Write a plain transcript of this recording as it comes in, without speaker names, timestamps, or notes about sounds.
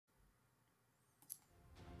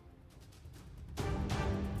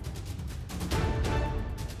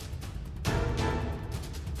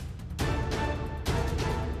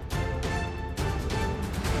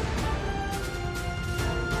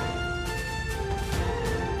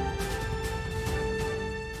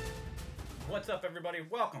What's up, everybody?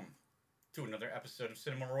 Welcome to another episode of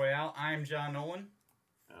Cinema Royale. I'm John Nolan.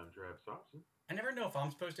 I'm Travis Thompson. I never know if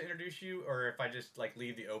I'm supposed to introduce you or if I just like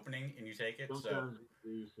leave the opening and you take it. Sometimes you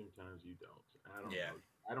do, sometimes you don't. I don't know.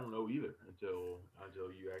 I don't know either until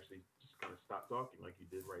you actually just kind of stop talking like you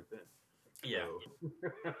did right then. Yeah.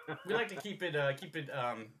 So. We like to keep it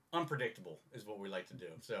unpredictable is what we like to do.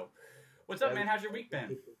 So, what's up, man? How's your week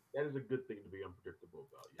been? That is a good thing to be unpredictable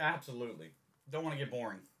about. Yeah. Absolutely. Don't want to get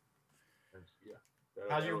boring. Yeah.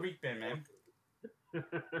 How's your week been, man? It's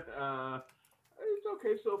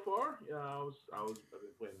okay so far. Yeah, I've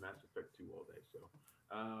been playing Mass Effect 2 all day, so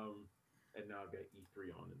and now I've got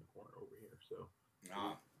E3 on in the corner over here, so it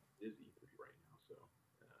is E3 right now. So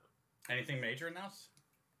anything major announced?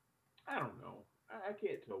 I don't know. I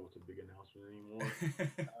can't tell what's a big announcement anymore.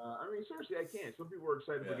 I mean, seriously, I can't. Some people are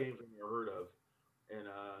excited for games I've never heard of, and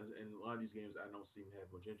a lot of these games I don't seem to have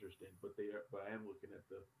much interest in. But I am looking at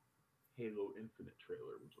the Halo Infinite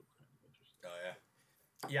trailer, which looks kind of interesting. Oh yeah.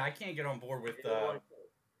 Yeah, I can't get on board with. I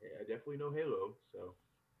definitely know Halo, so.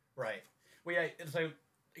 Right. Well, yeah. So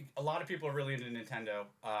a lot of people are really into Nintendo.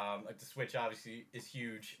 Like the Switch, obviously, is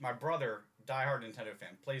huge. My brother, diehard Nintendo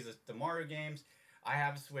fan, plays the Mario games. I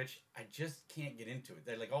have a Switch. I just can't get into it.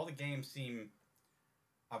 They're like all the games seem.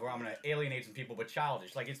 I'm gonna alienate some people, but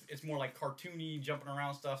childish. Like it's more like cartoony, jumping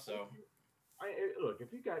around stuff. So. Look,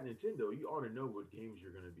 if you got Nintendo, you ought to know what games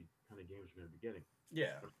you're gonna be getting.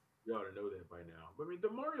 Yeah. You ought to know that by now. But I mean,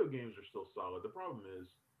 the Mario games are still solid. The problem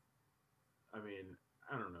is, I mean,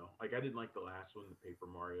 I don't know. Like, I didn't like the last one, the Paper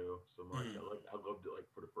Mario, so much. I loved it like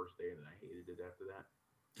for the first day, and then I hated it after that.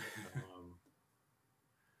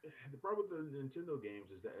 The problem with the Nintendo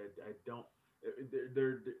games is that I don't.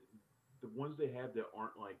 They're the ones they have that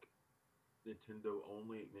aren't like Nintendo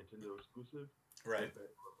only, Nintendo exclusive. Right.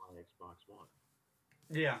 My Xbox One.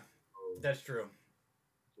 Yeah, so, that's true.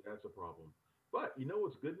 So that's a problem. But you know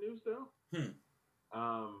what's good news though?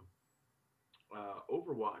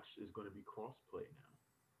 Overwatch is going to be cross-play now.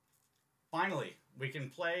 Finally, we can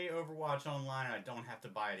play Overwatch online and I don't have to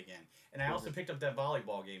buy it again. And I also picked up that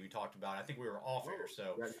volleyball game you talked about. I think we were off air,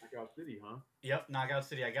 so. That's Knockout City, huh? Yep, Knockout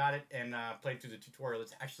City. I got it and played through the tutorial.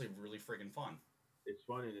 It's actually really friggin' fun. It's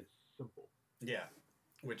fun and it's simple. Yeah,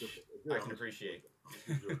 which I can appreciate.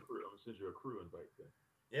 I'm going to send you a crew invite then.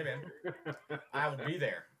 Yeah, man. I will be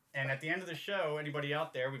there. And at the end of the show, anybody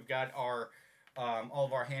out there, we've got our all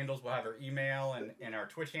of our handles. We'll have our email and our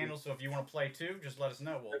Twitch handles. So if you want to play too, just let us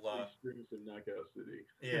know. We'll streams in Knockout City.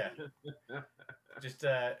 Yeah. Just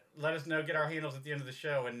let us know. Get our handles at the end of the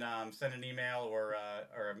show and send an email or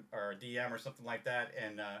a DM or something like that.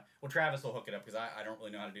 And well, Travis will hook it up because I don't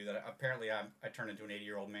really know how to do that. Apparently, I turned into an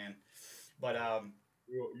 80-year-old man. But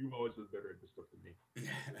you've always been better at this stuff than me.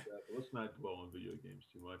 Let's not dwell on video games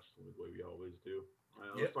too much, the way we always do.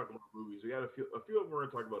 Let's talk about movies. We got a few of them we're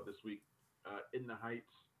going to talk about this week. In the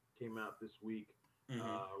Heights came out this week.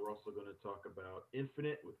 We're also going to talk about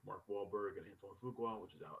Infinite with Mark Whalberg and Antoine Fuqua,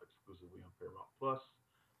 which is out exclusively on Paraount Plus.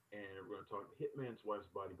 And we're going to talk Hitman's Wife's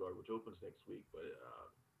Bodyguard, which opens next week, but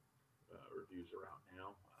reviews are out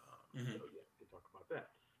now. So yeah, we can talk about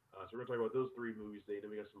that. So we're going to talk about those three movies today. Then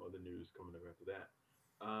we got some other news coming up after that.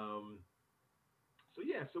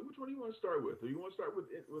 So which one do you want to start with? Do you want to start with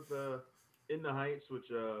In the Heights, which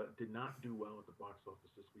did not do well at the box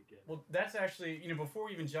office this weekend? Well, that's actually, before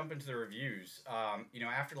we even jump into the reviews,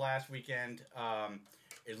 after last weekend,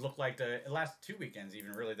 it looked like the last 2 weekends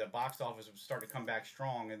even, really, the box office was starting to come back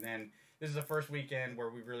strong. And then this is the first weekend where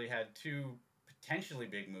we really had two potentially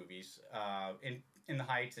big movies, In the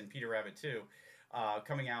Heights and Peter Rabbit 2,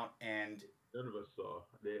 coming out. And none of us saw.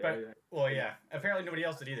 Apparently nobody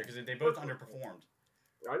else did either because they both underperformed.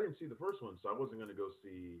 I didn't see the first one, so I wasn't going to go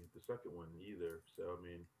see the second one either. So, I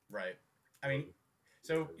mean... Right. I mean,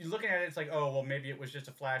 so you're looking at it, it's like, oh, well, maybe it was just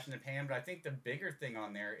a flash in the pan, but I think the bigger thing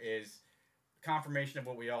on there is confirmation of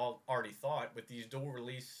what we all already thought with these dual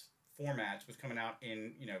release formats with coming out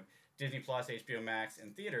in, Disney Plus, HBO Max,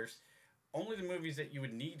 and theaters. Only the movies that you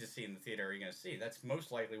would need to see in the theater are you going to see. That's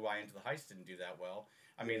most likely why Into the Heights didn't do that well.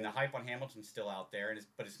 I mean, the hype on Hamilton's still out there,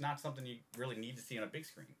 but it's not something you really need to see on a big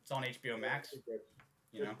screen. It's on HBO Max.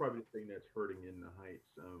 That's probably the thing that's hurting In the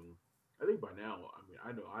Heights. I think by now, I mean,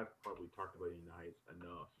 I know I've probably talked about In the Heights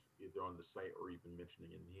enough, either on the site or even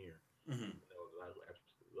mentioning it in here. I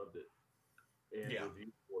absolutely loved it. And the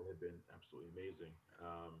reviews for it have been absolutely amazing.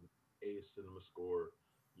 A cinema score,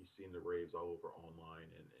 you've seen the raves all over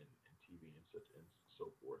online and TV and such and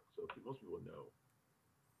so forth. So most people know.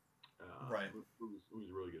 Right. It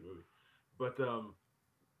was a really good movie. But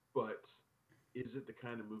is it the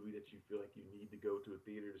kind of movie that you feel like you need to go to a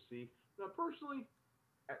theater to see? Now, personally,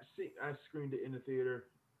 I screened it in the theater.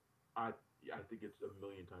 I think it's a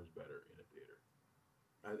million times better in a theater,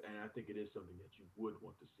 and I think it is something that you would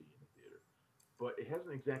want to see in a theater. But it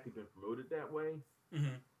hasn't exactly been promoted that way,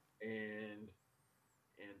 Mm-hmm. and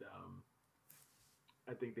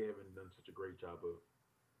I think they haven't done such a great job of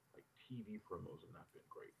like TV promos have not been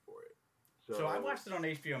great for it. So I So watched it on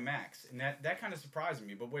HBO Max, and that kind of surprised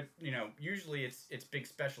me. But what usually it's big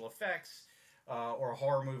special effects or a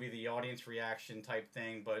horror movie, the audience reaction type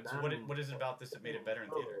thing. But so sound, what is it about this that made it better in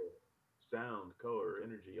theater? color, sound, color,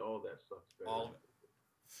 energy, all that stuff's better All of it.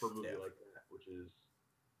 for a movie Yeah. like that, which is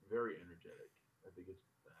very energetic. I think it's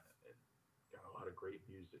and got a lot of great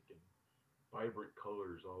music and vibrant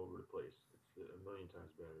colors all over the place. It's a million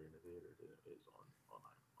times better in the theater than it is on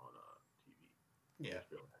TV on Yeah.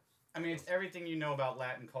 HBO Max. I mean, So it's everything you know about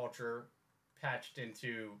Latin culture patched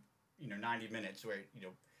into 90 minutes, where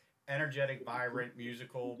energetic, vibrant,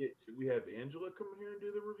 musical. should we have Angela come here and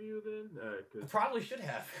do the review then? I Because probably should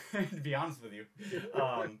have, to be honest with you.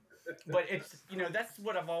 But it's that's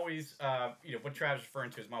what I've always what Travis is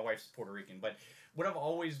referring to is my wife's Puerto Rican, but what I've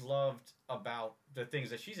always loved about the things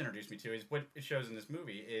that she's introduced me to is what it shows in this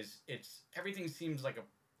movie is it's everything seems like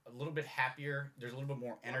a little bit happier. There's a little bit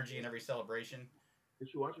more energy in every celebration. did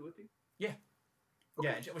she watch it with you? Yeah,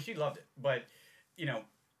 Okay. yeah. Well, she loved it, but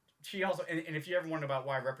she also and if you ever wonder about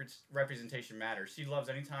why representation matters, she loves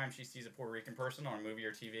anytime she sees a Puerto Rican person on a movie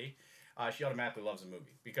or TV. She automatically loves a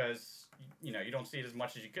movie because you don't see it as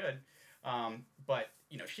much as you could. But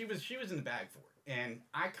she was in the bag for it, and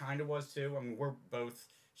I kind of was too. I mean, we're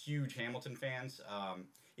both huge Hamilton fans.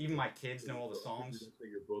 Even my kids know all the songs. Say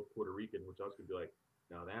you're both Puerto Rican, which I was gonna be like,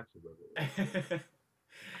 now that's a revelation.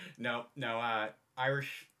 No,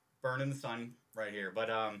 Irish, burn in the sun right here. But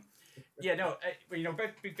yeah, no,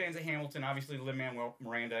 both big fans of Hamilton. Obviously, Lin Manuel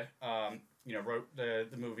Miranda, wrote the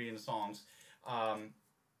movie and the songs,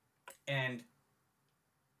 and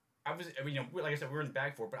like I said, we were in the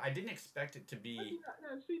bag for it, but I didn't expect it to be.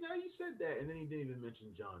 See, now you said that, and then he didn't even mention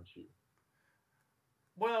John Chu.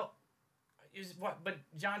 Well, but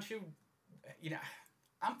John Chu,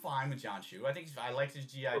 I'm fine with John Chu. I think I liked his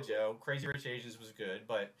G.I. Joe. Crazy Rich Asians was good,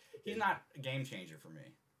 but he's not a game changer for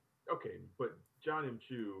me. Okay, but John M.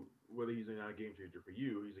 Chu, whether he's not a game changer for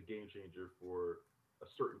you, he's a game changer for a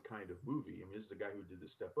certain kind of movie. I mean, this is the guy who did the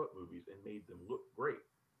Step Up movies and made them look great.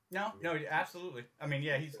 No, absolutely. I mean,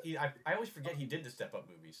 yeah, I always forget he did the Step Up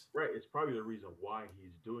movies. Right, it's probably the reason why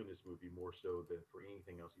he's doing this movie more so than for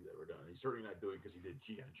anything else he's ever done. He's certainly not doing it because he did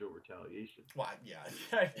G.I. Joe Retaliation. Well, yeah.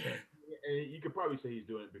 And you could probably say he's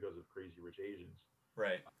doing it because of Crazy Rich Asians.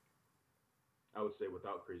 Right. I would say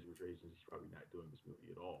without Crazy Rich Asians, he's probably not doing this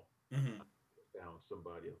movie at all. Mm-hmm. Found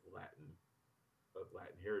somebody of Latin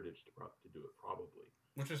heritage to do it, probably.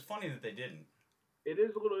 Which was funny that they didn't. It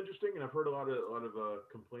is a little interesting, and I've heard a lot of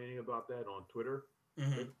complaining about that on Twitter.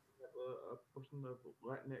 Mm-hmm. A person of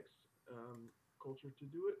Latinx culture to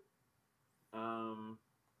do it.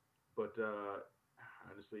 But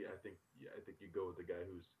honestly, I think you go with the guy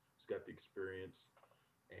who's got the experience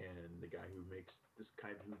and the guy who makes this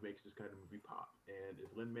kind of movie pop. And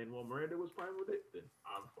if Lin Manuel Miranda was fine with it, then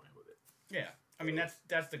I'm fine with it. Yeah, I mean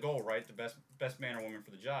that's the goal, right? The best man or woman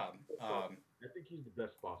for the job. I think he's the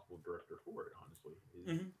best possible director for it. Honestly,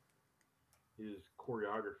 his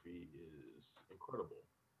choreography is incredible,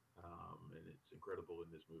 and it's incredible in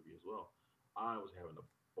this movie as well. I was having a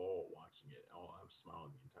ball watching it. I was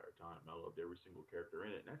smiling the entire time. I loved every single character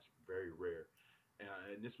in it, and that's very rare.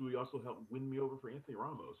 And this movie also helped win me over for Anthony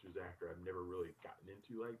Ramos, who's an actor I've never really gotten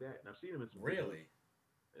into like that. And I've seen him in some really.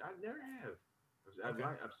 I never have.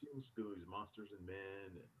 I've seen him do these Monsters and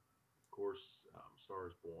Men, and of course,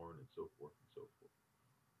 Stars Born, and so forth and so forth.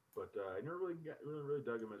 But I never really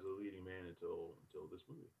dug him as a leading man until this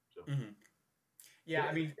movie. So yeah,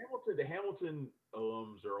 I mean, the Hamilton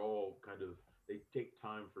alums are all they take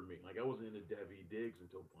time for me. Like I wasn't into Debbie Diggs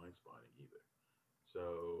until Blind Spotting either.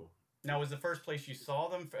 So now was the first place you saw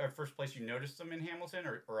them, or first place you noticed them in Hamilton,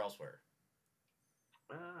 or elsewhere?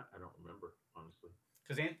 I don't remember, honestly.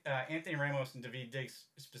 Because Anthony Ramos and Daveed Diggs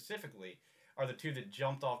specifically are the two that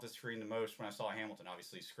jumped off the screen the most when I saw Hamilton.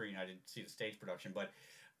 Obviously, screen, I didn't see the stage production, but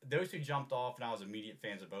those two jumped off, and I was immediate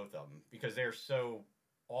fans of both of them because they're so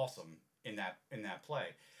awesome in that play.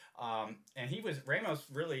 And Ramos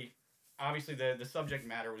really, obviously the subject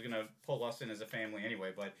matter was going to pull us in as a family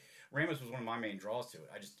anyway, but Ramos was one of my main draws to it.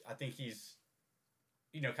 I think he's,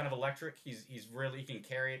 kind of electric. He can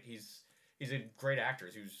carry it. He's a great actor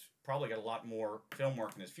who's probably got a lot more film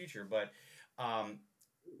work in his future, but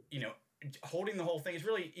holding the whole thing is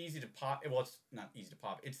really easy to pop. Well, it's not easy to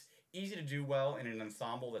pop. It's easy to do well in an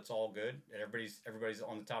ensemble that's all good. And everybody's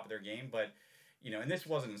on the top of their game, but and this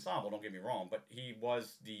was an ensemble. Don't get me wrong, but he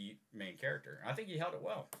was the main character. I think he held it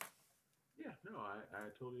well. Yeah, no, I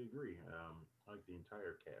totally agree. I like the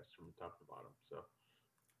entire cast from top to bottom. So,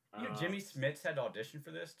 Jimmy Smits had to audition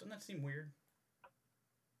for this. Doesn't that seem weird?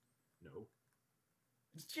 No,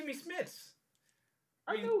 it's Jimmy Smits.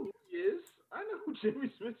 I know who he is. I know who Jimmy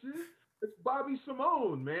Smits is. It's Bobby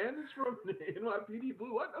Simone, man. It's from NYPD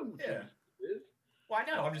Blue. I know who Jimmy Smits is. Well, I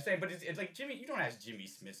know. I'm just saying, but it's like Jimmy. You don't ask Jimmy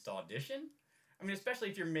Smits to audition. I mean, especially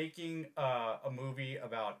if you're making a movie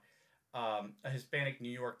about a Hispanic New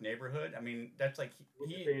York neighborhood. I mean, that's like what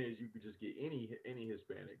you're saying is you could just get any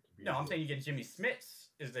Hispanic to be. No, I'm saying you get Jimmy Smits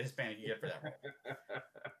is the Hispanic you get for that role.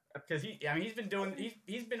 Because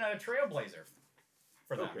he's been a trailblazer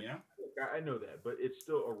for them. Okay. I know that, but it's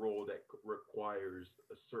still a role that requires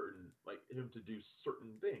a certain, like, him to do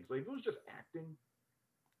certain things. Like, if it was just acting,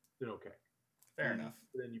 then okay. Fair enough.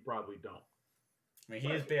 Then you probably don't. I mean,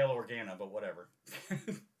 he is Bail Organa, but whatever.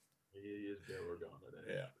 He is Bail Organa.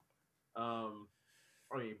 Yeah.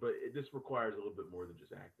 I mean, but this requires a little bit more than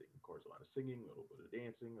just acting. It requires a lot of singing, a little bit of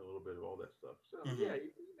dancing, a little bit of all that stuff. So, yeah,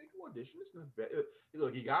 you make an audition. It's not bad.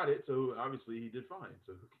 Look, he got it, so obviously he did fine.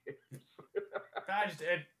 So, who cares?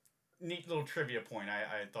 Neat little trivia point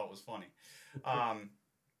I thought was funny.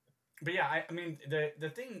 But yeah, I mean, the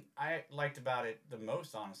thing I liked about it the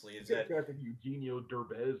most, honestly, is that... If it's Eugenio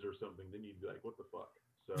Derbez or something, then you'd be like, what the fuck?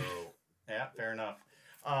 So... Yeah, fair enough.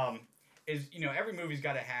 Every movie's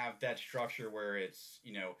got to have that structure where it's,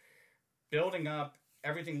 building up,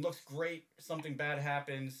 everything looks great, something bad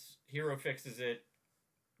happens, hero fixes it,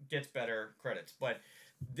 gets better, credits. But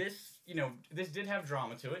this did have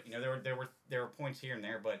drama to it. There were points here and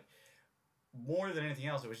there, but more than anything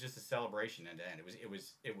else, it was just a celebration end to end.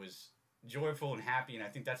 It was joyful and happy, and I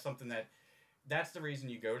think that's something that's the reason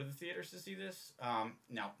you go to the theaters to see this.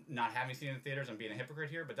 Now, not having seen it in the theaters, I'm being a hypocrite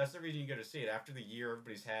here, but that's the reason you go to see it. After the year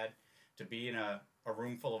everybody's had to be in a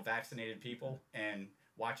room full of vaccinated people and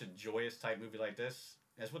watch a joyous type movie like this,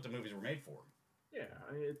 that's what the movies were made for. Yeah,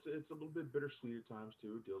 I mean, it's a little bit bittersweet at times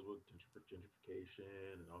too. It deals with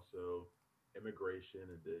gentrification and also immigration,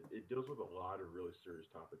 and it deals with a lot of really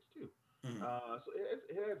serious topics too. Mm-hmm. So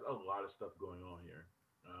it has a lot of stuff going on here,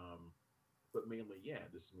 but mainly, yeah,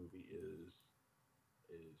 this movie is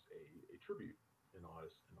a tribute in a lot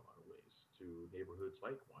of ways to neighborhoods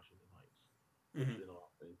like Washington Heights, which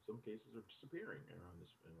in some cases are disappearing around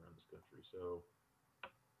this country. So,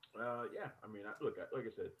 yeah, I mean, like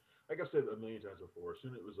I've said a million times before, as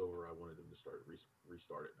soon as it was over, I wanted them to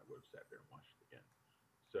restart it, and I would have sat there and watched it again.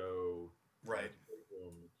 So, right,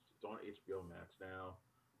 it's on HBO Max now.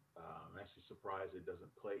 I'm actually surprised it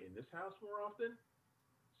doesn't play in this house more often,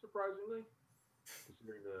 surprisingly,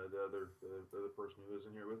 considering the other person who is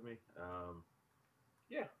in here with me.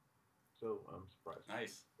 Yeah, so I'm surprised.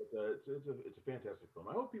 Nice. But it's a fantastic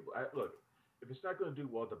film. I hope people look. If it's not going to do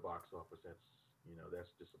well at the box office,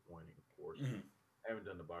 that's disappointing, of course. Mm-hmm. I haven't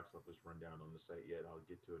done the box office rundown on the site yet. I'll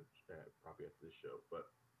get to it probably after this show. But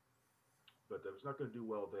if it's not going to do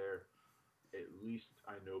well there, at least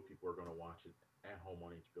I know people are going to watch it at home on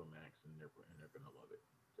HBO Max, and they're going to love it.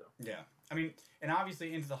 So yeah, I mean, and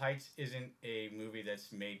obviously Into the Heights isn't a movie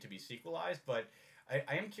that's made to be sequelized, but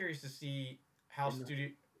I am curious to see how studio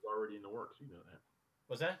is already in the works. You know that.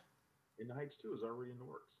 Was that? In the Heights 2 is already in the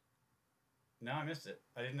works. No, I missed it.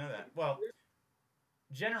 I didn't know that. Well,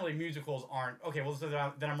 generally musicals aren't okay. Well, so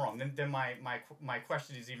then I'm wrong. Then my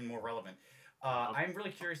question is even more relevant. I'm really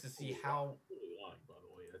curious to see how.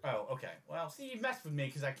 Oh, okay. Well, see, you messed with me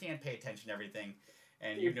because I can't pay attention to everything,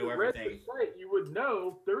 and you know everything. If you read the site, you would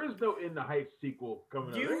know there is no In the Heights sequel coming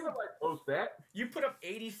up. They're gonna post that. You put up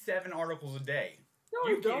 87 articles a day. No,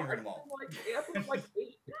 you can't read them all. I put like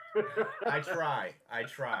 8. I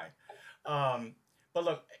try. But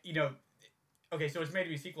look, okay, so it's made to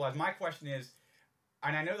be sequelized. My question is,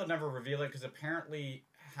 and I know they'll never reveal it because apparently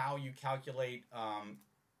how you calculate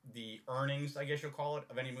the earnings, I guess you'll call it,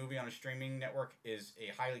 of any movie on a streaming network is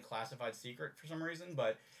a highly classified secret for some reason.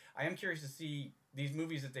 But I am curious to see these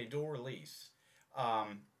movies that they dual release.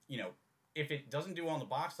 If it doesn't do well in the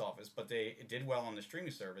box office, but it did well on the streaming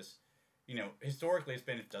service, historically it's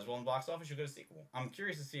been if it does well in the box office, you'll get a sequel. I'm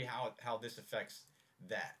curious to see how this affects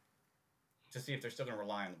that, to see if they're still going to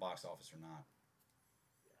rely on the box office or not.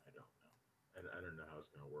 Yeah, I don't know. I don't know how it's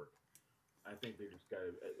going to work. I think they just got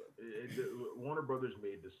to. Warner Brothers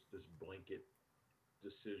made this blanket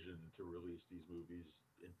decision to release these movies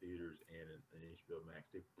in theaters and in HBO Max.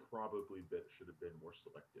 They probably should have been more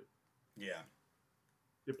selective. Yeah.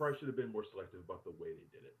 They probably should have been more selective about the way they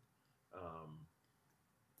did it.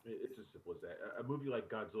 It's as simple as that. A movie like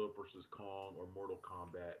Godzilla vs. Kong or Mortal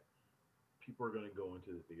Kombat, people are going to go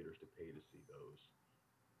into the theaters to pay to see those.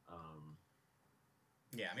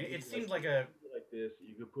 Yeah, I mean, it seemed like a this.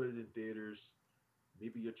 You could put it in theaters.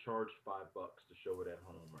 Maybe you charge $5 to show it at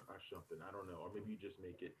home or something. I don't know. Or maybe you just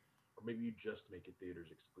make it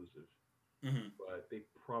theaters exclusive. Mm-hmm. But they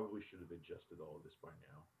probably should have adjusted all of this by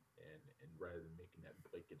now, and rather than making that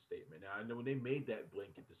blanket statement. Now I know when they made that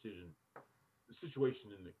blanket decision, the situation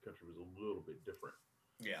in the country was a little bit different.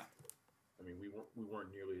 Yeah. I mean, we weren't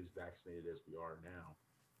nearly as vaccinated as we are now,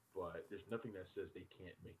 but there's nothing that says they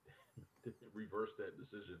can't make that, reverse that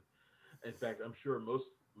decision. In fact, I'm sure most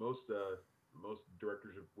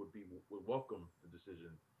directors would welcome the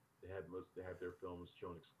decision to have their films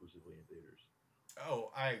shown exclusively in theaters. Oh,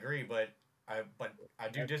 I agree, but I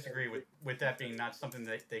do disagree with that being not something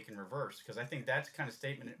that they can reverse, because I think that's the kind of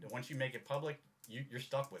statement that once you make it public, you're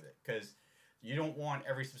stuck with it, because you don't want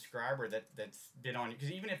every subscriber that's been on you,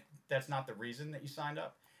 because even if that's not the reason that you signed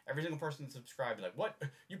up, every single person that subscribed like, what,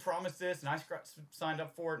 you promised this and I signed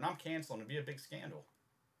up for it and I'm canceling, it'd be a big scandal.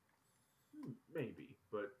 Maybe,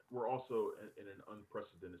 but we're also in an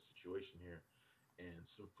unprecedented situation here, and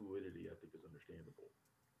some fluidity I think is understandable.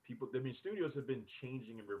 Studios have been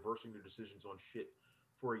changing and reversing their decisions on shit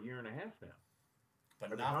for a year and a half now.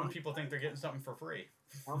 But not when people think they're getting something for free.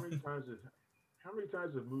 How many times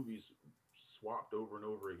have movies swapped over and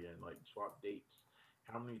over again, like swapped dates?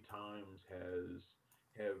 How many times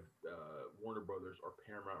have Warner Brothers or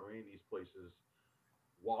Paramount or any of these places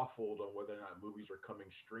waffled on whether or not movies are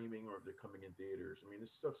coming streaming or if they're coming in theaters? I mean,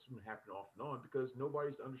 this stuff's been happening off and on because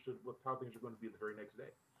nobody's understood how things are going to be the very next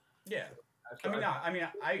day. Yeah.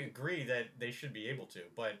 I agree that they should be able to,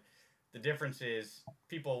 but the difference is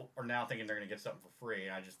people are now thinking they're going to get something for free,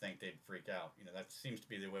 and I just think they'd freak out. That seems to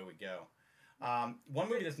be the way we go. One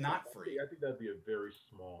movie that's not free. I think that'd be a very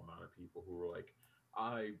small amount of people who are like,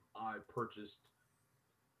 I purchased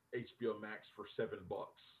HBO Max for $7,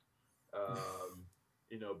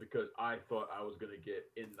 because I thought I was going to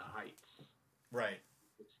get In the Heights, right,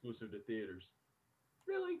 exclusive to theaters.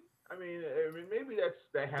 Really? I mean, maybe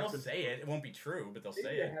that happens. They'll say it. It won't be true, but they'll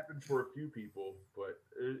say it. That happened for a few people,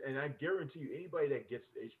 and I guarantee you, anybody that gets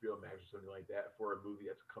HBO Max or something like that for a movie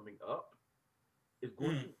that's coming up is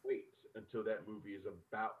going to wait until that movie is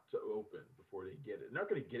about to open before they get it. They're not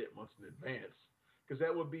going to get it months in advance, because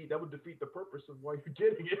that would defeat the purpose of why you're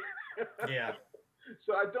getting it. Yeah.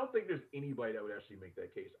 So I don't think there's anybody that would actually make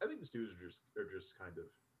that case. I think the studios are just kind of,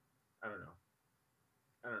 I don't know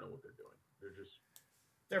what they're doing.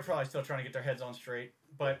 They're probably still trying to get their heads on straight.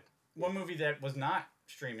 But one movie that was not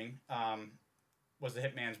streaming was The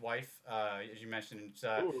Hitman's Wife, as you mentioned.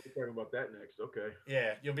 We're talking about that next. Okay.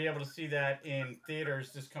 Yeah, you'll be able to see that in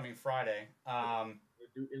theaters this coming Friday. We'll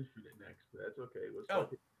do Infinite next, but that's okay. Let's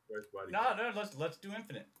do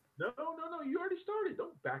Infinite. No, you already started.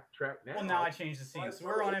 Don't backtrack now. Well, now I changed the scene, so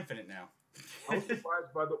we're on Infinite now. I was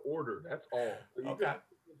surprised by the order. That's all. So okay.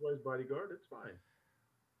 Bodyguard. It's fine.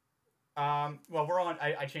 Well, we're on.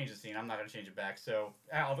 I changed the scene. I'm not going to change it back. So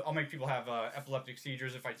I'll make people have epileptic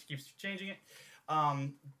seizures if I keep changing it.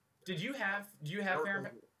 Do you have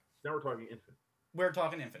Paramount? Now we're talking Infinite. We're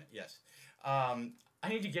talking Infinite. Yes. I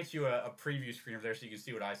need to get you a preview screen over there so you can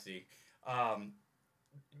see what I see.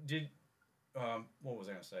 What was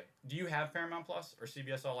I going to say? Do you have Paramount Plus or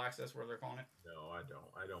CBS All Access, where they're calling it? No, I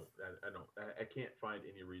don't. I can't find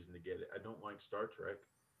any reason to get it. I don't like Star Trek,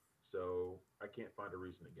 so I can't find a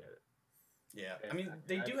reason to get it. Yeah, I mean,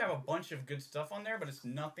 they do have a bunch of good stuff on there, but it's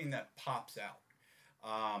nothing that pops out.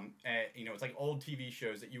 It's like old TV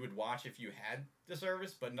shows that you would watch if you had the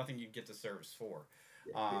service, but nothing you'd get the service for.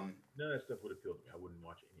 Yeah, none of that stuff would appeal to me. I wouldn't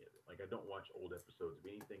watch any of it. Like, I don't watch old episodes of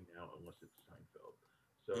anything now unless it's Seinfeld.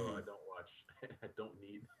 So I don't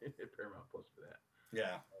need Paramount Plus for that.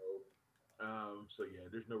 Yeah. So yeah,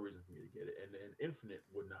 there's no reason for me to get it. And Infinite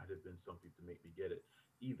would not have been something to make me get it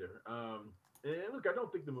either. And look, I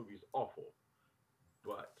don't think the movie's awful,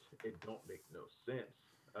 but it don't make no sense.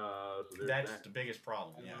 So that's the biggest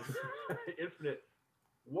problem. Yeah. Infinite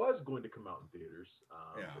was going to come out in theaters.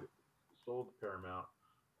 But it sold to Paramount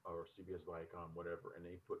or CBS Viacom, whatever, and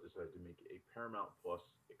they decided to make it a Paramount Plus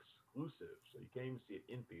exclusive. So you can't even see it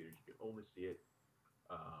in theaters. You can only see it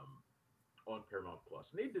on Paramount Plus.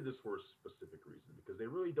 And they did this for a specific reason, because they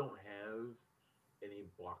really don't have any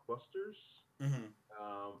blockbusters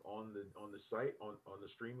on the site, on the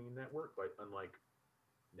streaming network, unlike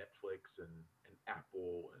Netflix and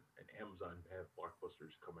Apple and Amazon have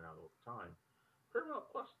blockbusters coming out all the time. Paramount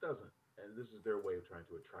Plus doesn't, and this is their way of trying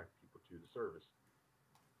to attract people to the service.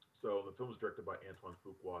 So the film was directed by Antoine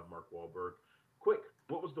Fuqua and Mark Whalberg. Quick,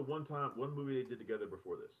 what was the one movie they did together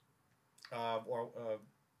before this?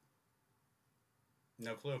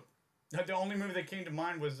 No clue. The only movie that came to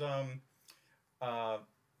mind was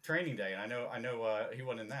Training Day, and I know he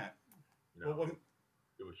wasn't in that. No,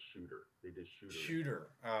 it was Shooter. They did Shooter. Shooter.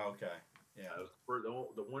 Oh, okay. Yeah. It was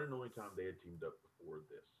the one and only time they had teamed up before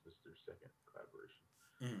this. This is their second collaboration.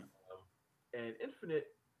 Mm. And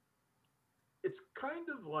Infinite, it's kind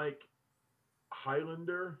of like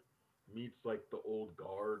Highlander meets like the Old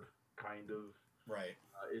Guard, kind of. Right.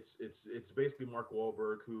 It's basically Mark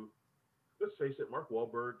Wahlberg, who, let's face it, Mark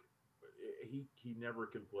Wahlberg, he never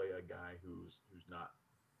can play a guy who's not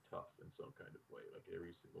tough in some kind of way. Like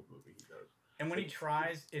every single movie he does. And when he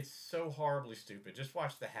tries, it's so horribly stupid. Just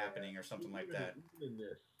watch The Happening or something like that. Even in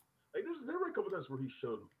this, like there were a couple times where he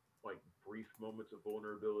showed like brief moments of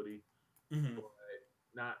vulnerability, but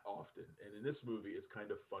not often. And in this movie, it's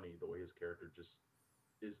kind of funny the way his character just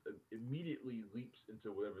is immediately leaps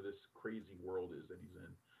into whatever this crazy world is that he's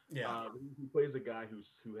in. Yeah, he plays a guy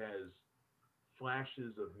who has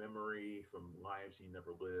flashes of memory from lives he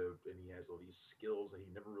never lived, and he has all these skills that he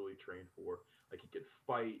never really trained for. Like he can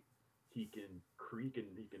fight, he can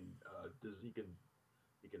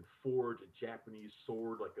forge a Japanese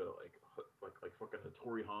sword like fucking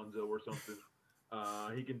Hattori Hanzo or something.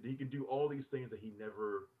 He can do all these things that he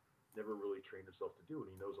never really trained himself to do, and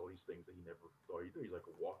he knows all these things that he never thought he'd do. He's like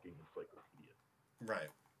a walking encyclopedia. Right.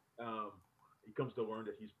 He comes to learn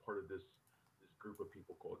that he's part of this group of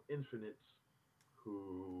people called Infinites,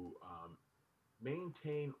 who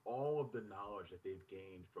maintain all of the knowledge that they've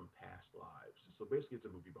gained from past lives. So basically, it's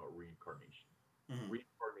a movie about reincarnation,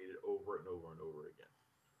 reincarnated over and over and over again.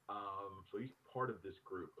 So he's part of this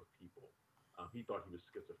group of people. He thought he was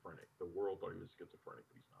schizophrenic. The world thought he was schizophrenic,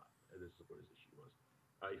 but he's not. And this is what his issue was.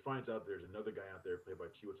 He finds out there's another guy out there played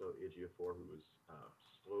by Chiwetel Ejiofor who was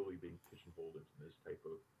slowly being pigeonholed into this type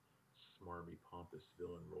of smarmy, pompous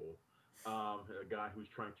villain role. A guy who's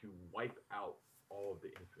trying to wipe out all of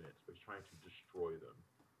the Infinites, but he's trying to destroy them.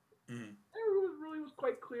 It really was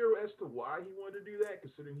quite clear as to why he wanted to do that,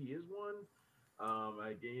 considering he is one.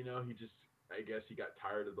 I guess he got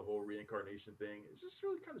tired of the whole reincarnation thing. It's just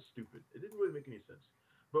really kind of stupid. It didn't really make any sense.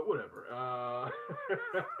 But whatever.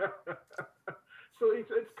 So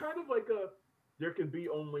it's kind of like there can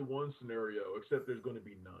be only one scenario, except there's going to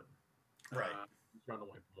be none. Right. He's trying to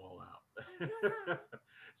wipe them all out.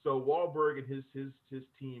 So Whalberg and his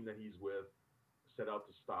team that he's with set out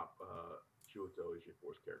to stop Chiwetel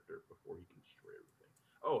Ejiofor's character before he can destroy everything.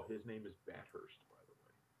 Oh, his name is Bathurst, by the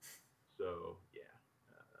way. So yeah,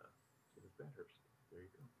 it's Bathurst. There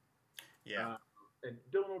you go. Yeah. And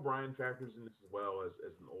Dylan O'Brien factors in this as well as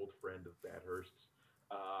an old friend of Bathurst's.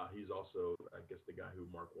 He's also, I guess, the guy who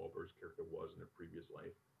Mark Wahlberg's character was in a previous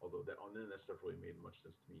life. Although that stuff really made much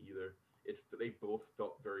sense to me either. They both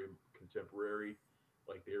felt very contemporary,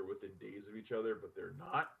 like they were within days of each other, but they're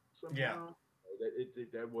not somehow. Yeah.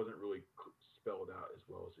 That wasn't really spelled out as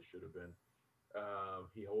well as it should have been.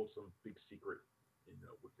 He holds some big secret,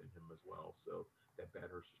 within him as well. So that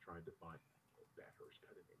Bathurst is trying to find. Bathurst,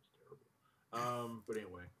 God, the name is terrible. But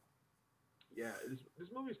anyway, yeah,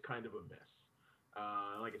 this movie is kind of a mess.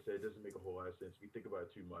 Like I said, it doesn't make a whole lot of sense. If you think about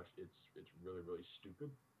it too much, it's really, really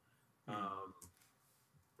stupid.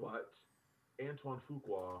 But Antoine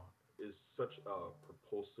Fuqua is such a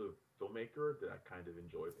propulsive filmmaker that I kind of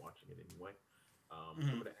enjoyed watching it anyway.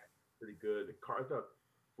 Some of the acting is pretty good. I thought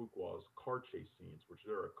Fuqua's car chase scenes, which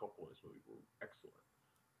there are a couple in this movie, were excellent.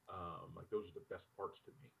 Like those are the best parts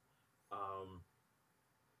to me.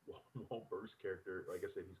 Wahlberg's character, like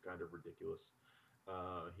I said, he's kind of ridiculous.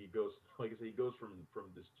 He goes from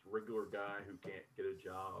this regular guy who can't get a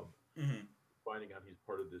job, finding out he's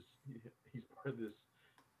part of this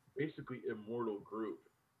basically immortal group,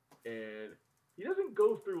 and he doesn't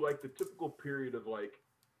go through like the typical period of like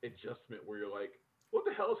adjustment where you're like, what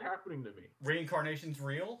the hell is happening to me? Reincarnation's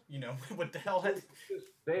real? What the hell has... He's just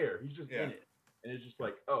there. He's just in it. And it's just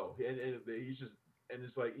like, oh, and he's just, and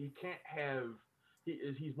it's like, he can't have,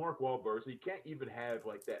 he's Mark Wahlberg, so he can't even have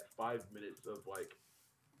like that 5 minutes of like,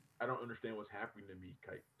 I don't understand what's happening to me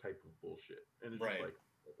type of bullshit. And it's just like,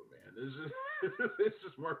 oh man, it's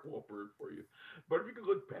just Mark Wahlberg for you. But if you can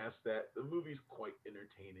look past that, the movie's quite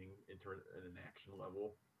entertaining in an action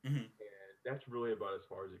level. And that's really about as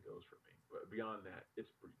far as it goes for me. But beyond that,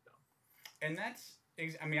 it's pretty dumb. And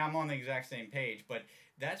I'm on the exact same page, but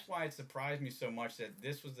that's why it surprised me so much that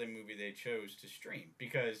this was the movie they chose to stream.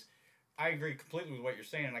 Because I agree completely with what you're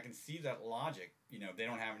saying, and I can see that logic. They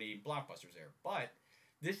don't have any blockbusters there. But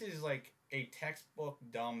this is like a textbook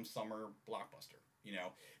dumb summer blockbuster.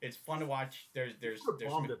 It's fun to watch. There's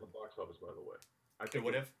bombed at the box office, by the way. It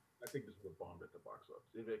would have. I think this would have bombed at the box office.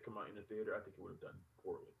 If it had come out in the theater, I think it would have done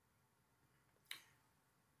poorly.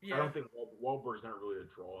 Yeah. I don't think Wahlberg's not really a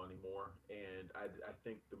draw anymore, and I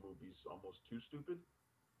think the movie's almost too stupid.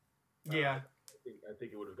 Yeah. I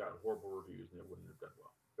think it would have gotten horrible reviews and it wouldn't have done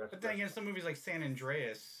well. But then again, some movies like San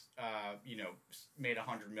Andreas, made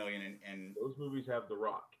 $100 million, and those movies have The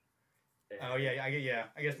Rock. And,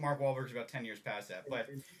 I guess Mark Wahlberg's about 10 years past that. But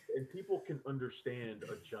and people can understand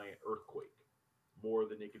a giant earthquake more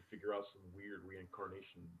than they can figure out some weird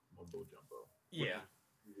reincarnation mumbo jumbo. Yeah.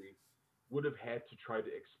 Would have had to try to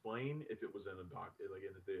explain if it was in in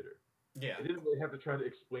the theater. Yeah. They didn't really have to try to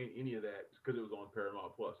explain any of that because it was on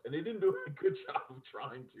Paramount Plus, and they didn't do a good job of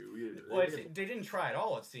trying to. Either. Well, they didn't try at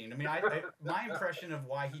all. It seemed. I mean, my impression of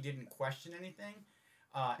why he didn't question anything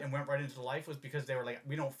and went right into life was because they were like,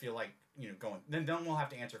 we don't feel like going. Then we'll have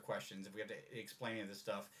to answer questions if we have to explain any of this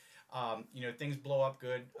stuff. Things blow up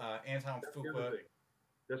good. Antoine Fuqua.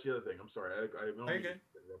 That's the other thing. I'm sorry. I'm Are you good?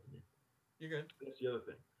 You're good. That's the other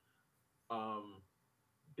thing.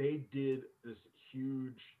 They did this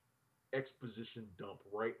huge exposition dump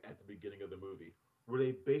right at the beginning of the movie where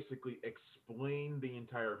they basically explain the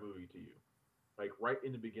entire movie to you, like right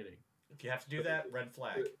in the beginning. If you have to do that, red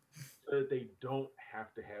flag. So that they don't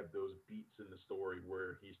have to have those beats in the story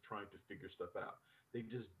where he's trying to figure stuff out.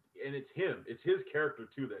 And it's him. It's his character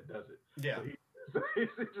too that does it. Yeah. So he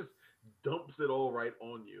just dumps it all right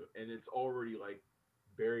on you, and it's already like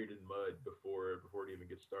buried in mud before it even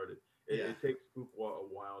gets started. It takes Fuqua a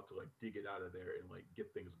while to like dig it out of there and like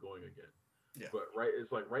get things going again. Yeah. But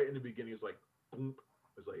it's like right in the beginning, it's like boom.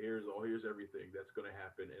 It's like here's everything that's going to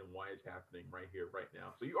happen and why it's happening right here, right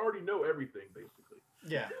now. So you already know everything basically.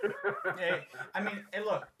 Yeah. I mean, and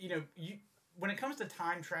look, when it comes to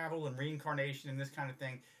time travel and reincarnation and this kind of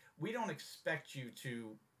thing, we don't expect you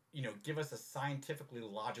to, give us a scientifically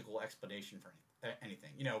logical explanation for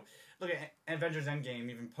anything. Look at Avengers Endgame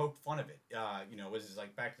even poked fun of it. Was this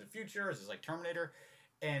like Back to the Future? Is this like Terminator?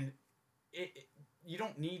 And you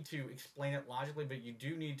don't need to explain it logically, but you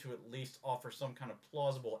do need to at least offer some kind of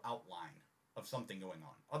plausible outline of something going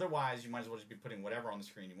on. Otherwise, you might as well just be putting whatever on the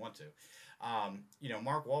screen you want to.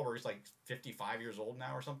 Mark Wahlberg's like 55 years old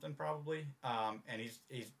now or something probably, and he's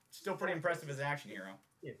still pretty impressive as an action hero.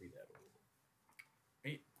 Can't be that old.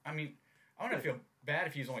 I don't feel bad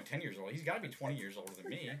if he's only 10 years old. He's got to be 20 years older than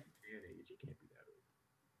me. You can't be that old.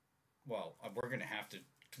 Well, we're going to have to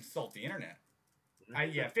consult the internet.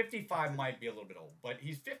 55 might be a little bit old, but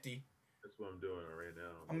he's 50. That's what I'm doing right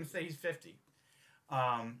now. I'm going to say he's 50.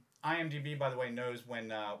 IMDb, by the way, knows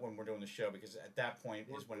when we're doing the show, because at that point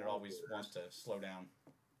is when it always wants to slow down.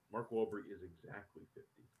 Mark Wahlberg is exactly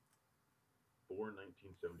 50. Born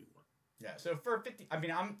 1971. Yeah, so for 50,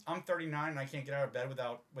 I'm 39 and I can't get out of bed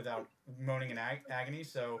without moaning in agony.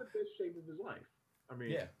 So that's the shape of his life.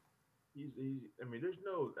 He's there's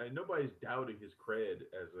nobody's doubting his cred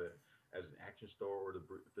as an action star or the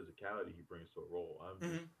physicality he brings to a role.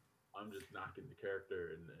 I'm just knocking the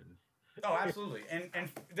character and Oh, absolutely. And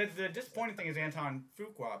the disappointing thing is Antoine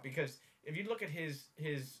Fuqua, because if you look at his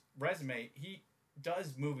resume, he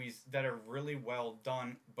does movies that are really well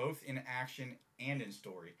done, both in action and in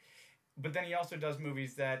story. But then he also does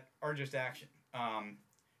movies that are just action.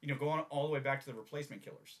 Going all the way back to The Replacement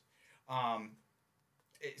Killers. I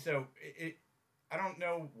don't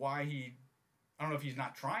know why I don't know if he's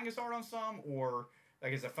not trying as hard on some, or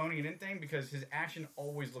like it's a phoning it in thing, because his action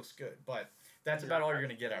always looks good. But that's about all you're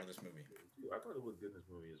going to get out of this movie. I thought it looked good in this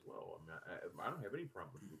movie as well. I don't have any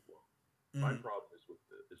problem with Fuqua. My problem is with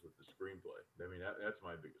the screenplay. That's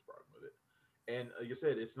my biggest problem with it. And like I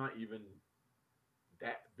said, it's not even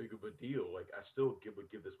that big of a deal. Like, I still would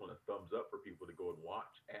give this one a thumbs up for people to go and watch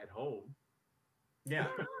at home. Yeah.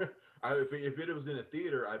 If it was in a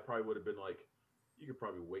theater, I probably would have been like, you could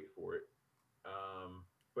probably wait for it.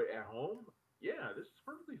 But at home, yeah, this is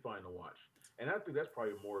perfectly fine to watch. And I think that's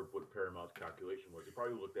probably more what Paramount's calculation was. They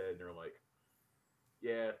probably looked at it and they're like,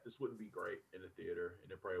 yeah, this wouldn't be great in a theater, and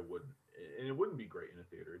it probably wouldn't. And it wouldn't be great in a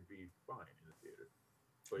theater. It'd be fine in a theater.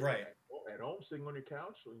 But right. At home, sitting on your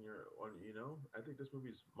couch, when you're on, I think this movie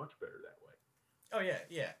is much better that way. Oh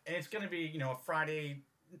yeah, and it's going to be a Friday,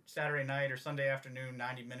 Saturday night, or Sunday afternoon,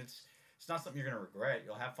 90 minutes. It's not something you're going to regret.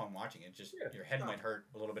 You'll have fun watching it. Just your head might hurt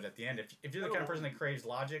a little bit at the end. If you're the kind of person that craves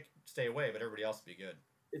logic, stay away. But everybody else will be good.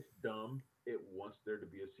 It's dumb. It wants there to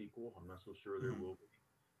be a sequel. I'm not so sure there will be,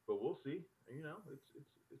 but we'll see. It's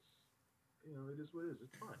it is what it is.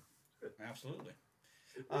 It's fine. It's good. Absolutely.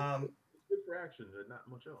 It's good for action, and not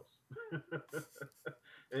much else.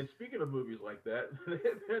 And speaking of movies like that,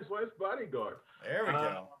 that's why it's Bodyguard. There we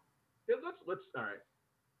go. Let's all right.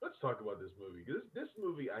 Let's talk about this movie. This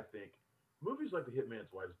movie, I think, movies like The Hitman's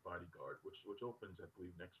Wife's Bodyguard, which opens, I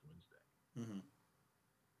believe, next Wednesday. Mm-hmm.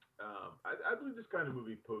 I believe this kind of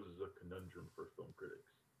movie poses a conundrum for film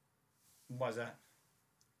critics. Why's that?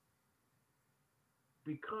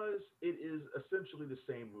 because it is essentially the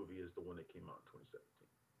same movie as the one that came out in 2017.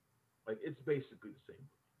 Like, it's basically the same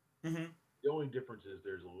movie. Mm-hmm. The only difference is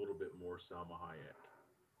there's a little bit more Salma Hayek,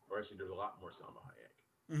 or actually, there's a lot more Salma Hayek.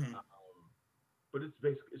 Mm-hmm. But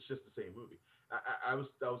it's just the same movie. I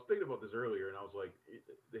was thinking about this earlier, and I was like,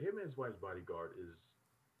 The Hitman's Wife's Bodyguard is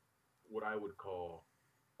what I would call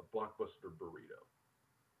a blockbuster burrito.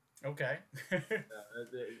 Okay.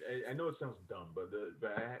 I know it sounds dumb, but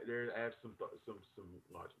I have some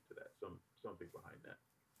logic to that, something behind that.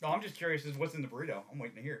 No, I'm just curious as what's in the burrito. I'm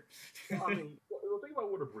waiting to hear. I mean, well, think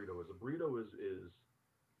about what a burrito is. A burrito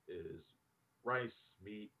is rice,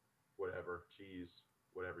 meat, whatever, cheese,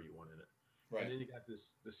 whatever you want in it. Right. And then you got this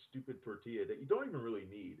stupid tortilla that you don't even really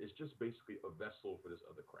need. It's just basically a vessel for this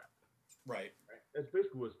other crap. Right. That's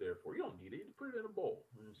basically what it's there for. You don't need it. You put it in a bowl.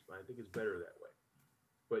 I think it's better that way.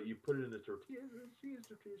 But you put it in the tortilla, and the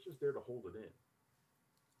tortilla is just there to hold it in.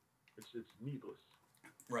 It's needless.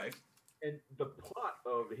 Right. And the plot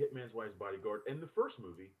of The Hitman's Wife's Bodyguard and the first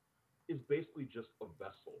movie is basically just a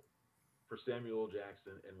vessel for Samuel L.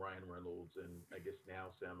 Jackson and Ryan Reynolds and I guess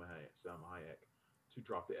now Salma Hayek to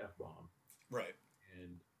drop the F-bomb. Right.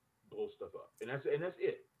 And blow stuff up. And that's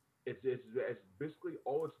it. It's basically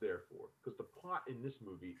all it's there for. Because the plot in this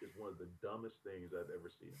movie is one of the dumbest things I've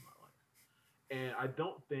ever seen in my life. And I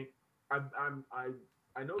don't think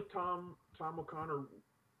I know Tom O'Connor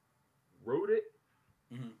wrote it.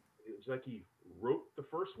 Mm-hmm. It's like he wrote the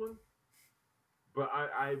first one. But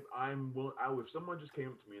if someone just came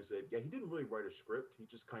up to me and said, yeah, he didn't really write a script. He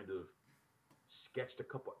just kind of sketched a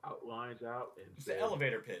couple outlines out and it's the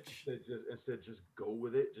elevator pitch. Instead, just go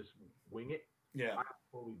with it, just wing it. Yeah, I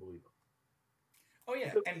totally believe him. Oh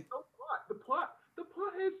yeah, and the plot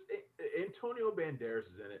has Antonio Banderas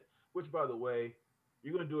is in it. Which, by the way,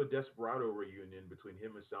 you're going to do a Desperado reunion between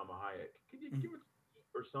him and Salma Hayek. Can you give it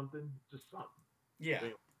or something? Just something. Yeah.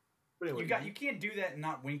 But anyway, you can't do that and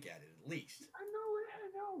not wink at it. At least.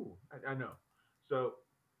 I know. So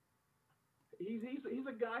he's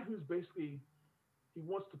a guy who's basically. He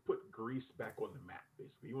wants to put Greece back on the map,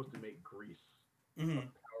 basically. He wants to make Greece a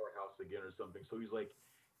powerhouse again or something. So he's like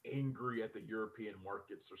angry at the European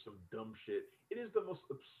markets or some dumb shit. It is the most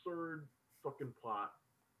absurd fucking plot.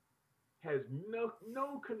 Has no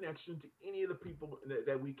connection to any of the people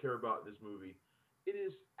that we care about in this movie. It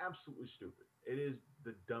is absolutely stupid. It is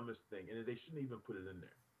the dumbest thing. And they shouldn't even put it in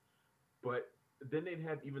there. But then they'd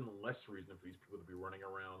have even less reason for these people to be running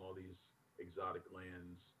around all these exotic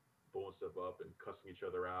lands, blowing stuff up and cussing each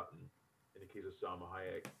other out, and in the case of Salma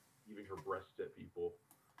Hayek, giving her breasts at people,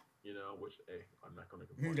 which, hey, I'm not going to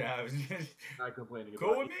complain. I'm not complaining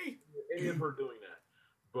about any of her doing that.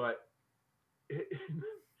 But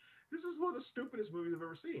this is one of the stupidest movies I've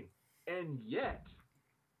ever seen. And yet,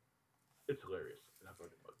 it's hilarious. And I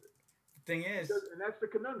fucking loved it. Thing is... And that's the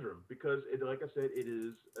conundrum, because, like I said, it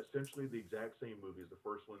is essentially the exact same movie as the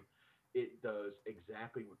first one. It does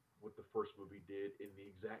exactly what the first movie did in the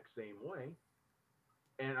exact same way.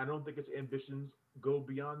 And I don't think its ambitions go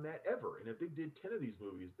beyond that ever. And if they did 10 of these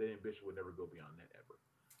movies, their ambition would never go beyond that ever.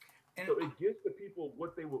 And so it gives the people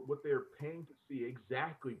what they're paying to see,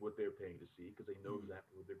 exactly what they're paying to see, because they know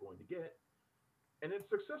exactly what they're going to get. And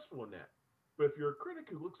it's successful in that. But if you're a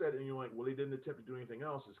critic who looks at it and you're like, well, they didn't attempt to do anything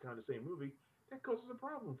else, it's kind of the same movie, that causes a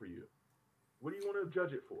problem for you. What do you want to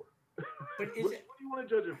judge it for? What do you want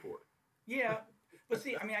to judge it for? Yeah, but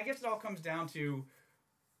see, I mean, I guess it all comes down to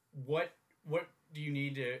what do you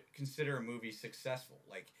need to consider a movie successful?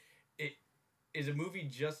 Like, is a movie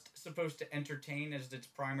just supposed to entertain as its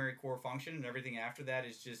primary core function, and everything after that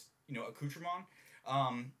is just accoutrement?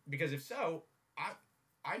 Because if so,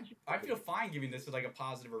 I feel fine giving this like a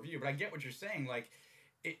positive review. But I get what you're saying. Like,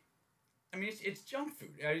 it's junk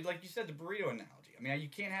food. Like you said, the burrito analogy. I mean, you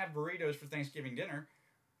can't have burritos for Thanksgiving dinner,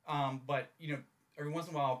 but every once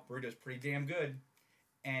in a while, burrito's pretty damn good.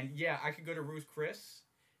 And yeah, I could go to Ruth Chris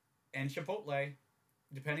and Chipotle.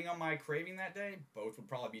 Depending on my craving that day, both would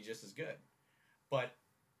probably be just as good. But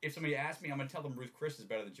if somebody asks me, I'm going to tell them Ruth Chris is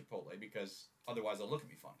better than Chipotle, because otherwise they'll look at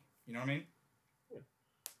me funny. You know what I mean?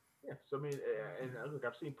 Yeah. So, I mean, and look,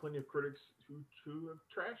 I've seen plenty of critics who have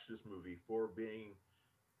trashed this movie for being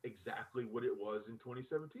exactly what it was in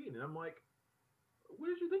 2017. And I'm like, what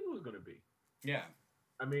did you think it was going to be? Yeah.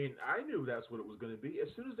 I mean, I knew that's what it was going to be.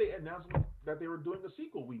 As soon as they announced that they were doing a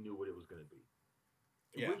sequel, we knew what it was going to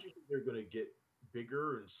be. And what did you think they're going to get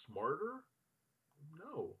bigger and smarter?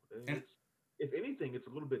 No. And if anything, it's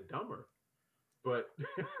a little bit dumber. But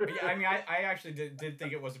yeah, I mean, I actually did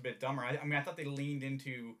think it was a bit dumber. I mean, I thought they leaned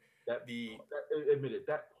into admit it,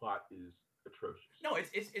 that plot is atrocious. No,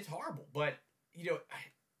 it's horrible. But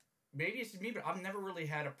maybe it's me, but I've never really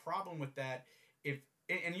had a problem with that. If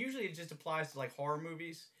and usually it just applies to like horror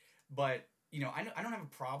movies, but I don't have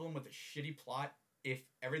a problem with a shitty plot if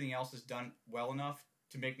everything else is done well enough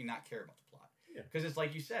to make me not care about the plot. Because it's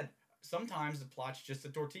like you said, sometimes the plot's just a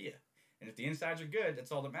tortilla, and if the insides are good,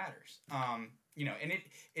 that's all that matters. And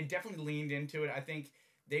it definitely leaned into it. I think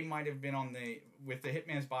they might have been with the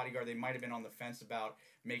Hitman's Bodyguard, they might have been on the fence about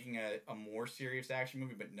making a more serious action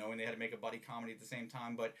movie, but knowing they had to make a buddy comedy at the same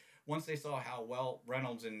time. But once they saw how well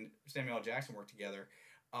Reynolds and Samuel L. Jackson worked together,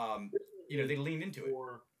 they leaned into it.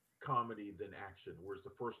 More comedy than action, whereas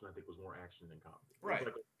the first one I think was more action than comedy. Right.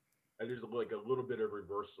 There's like a little bit of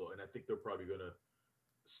reversal, and I think they're probably going to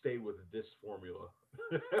stay with this formula.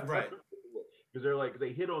 Right. Because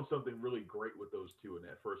they hit on something really great with those two in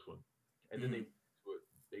that first one, and then they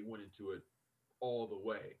went into it all the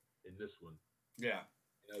way in this one. Yeah.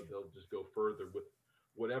 They'll just go further with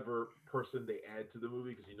whatever person they add to the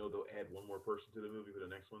movie, because they'll add one more person to the movie for the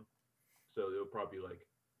next one. So they'll probably like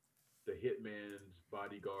the Hitman's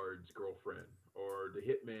bodyguard's girlfriend, or the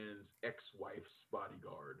Hitman's ex-wife's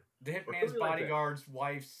bodyguard. The Hitman's bodyguard's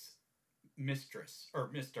wife's mistress, or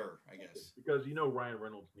mister, I guess. Because Ryan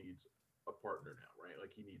Reynolds needs a partner now, right?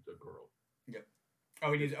 Like he needs a girl. Yep.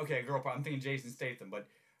 Oh, he needs a girl partner. I'm thinking Jason Statham, but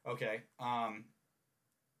okay.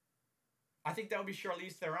 I think that would be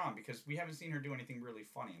Charlize Theron, because we haven't seen her do anything really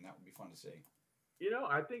funny, and that would be fun to see.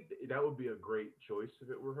 I think that would be a great choice if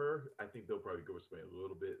it were her. I think they'll probably go with somebody a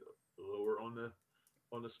little bit lower on the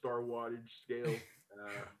star wattage scale.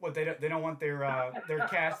 What, they don't want their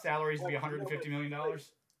cast salaries to be $150 million?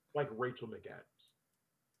 Like Rachel McAdams.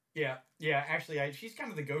 Yeah. Actually, she's kind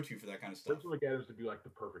of the go-to for that kind of stuff. Rachel McAdams would be like the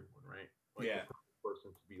perfect one, right? Like the perfect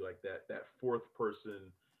person to be like that fourth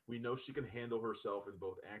person. We know she can handle herself in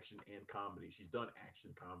both action and comedy. She's done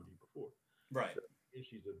action comedy before, right? So, and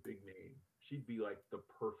she's a big name. She'd be like the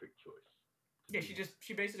perfect choice. Yeah, she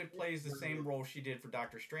basically plays the same role she did for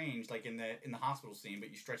Doctor Strange, like in the hospital scene, but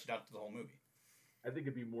you stretch it out to the whole movie. I think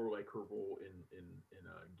it'd be more like her role in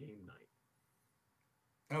Game Night.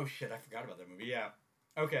 Oh shit, I forgot about that movie. Yeah.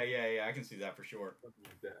 Okay, yeah, I can see that for sure. Something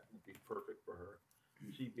like that would be perfect for her.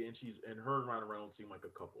 Her and Ryan Reynolds seem like a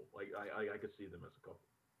couple. Like I could see them as a couple.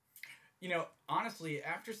 Honestly,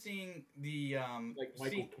 after seeing the like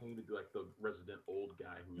Michael Caine to be like the resident old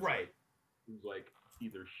guy who's who's like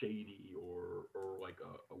either shady or like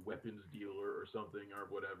a weapons dealer or something or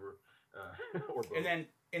whatever, or both. And then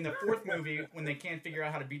in the fourth movie, when they can't figure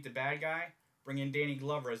out how to beat the bad guy, bring in Danny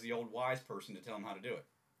Glover as the old wise person to tell them how to do it,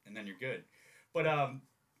 and then you're good. But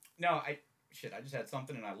no, I just had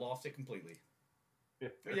something and I lost it completely. Yeah,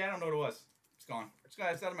 I don't know what it was. It's gone. It's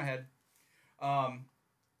out of my head.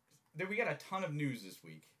 We got a ton of news this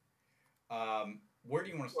week. Where do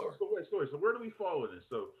you want to start? So where do we fall in this?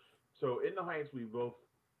 So In the Heights, we both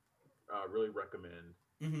really recommend.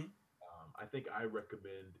 Mm-hmm. I think I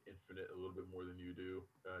recommend Infinite a little bit more than you do.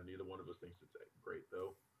 Neither one of us thinks it's great,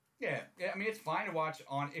 though. Yeah. I mean, it's fine to watch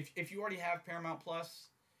on if you already have Paramount Plus.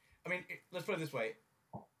 I mean, let's put it this way.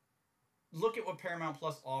 Look at what Paramount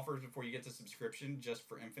Plus offers before you get the subscription just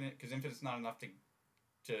for Infinite, because Infinite's not enough to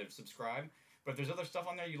subscribe. But if there's other stuff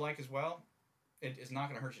on there you like as well, it's not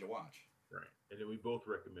going to hurt you to watch. Right. And then we both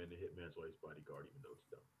recommend The Hitman's Wife's Bodyguard, even though it's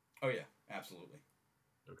dumb. Oh, yeah. Absolutely.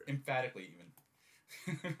 Okay. Emphatically, even.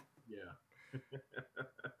 Yeah.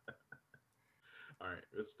 All right.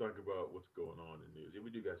 Let's talk about what's going on in news. Yeah,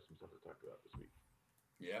 we do got some stuff to talk about this week.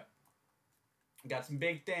 Yeah. Got some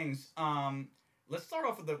big things. Let's start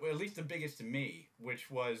off with at least the biggest to me,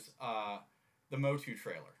 which was the Motu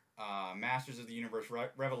trailer. Masters of the Universe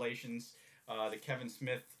Revelations. The Kevin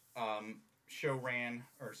Smith Kevin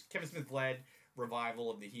Smith led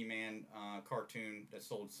revival of the He-Man cartoon that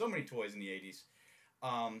sold so many toys in the 80s.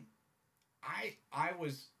 I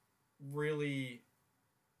was really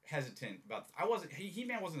hesitant about this.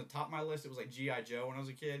 He-Man wasn't at the top of my list. It was like G.I. Joe when I was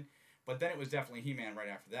a kid, but then it was definitely He-Man right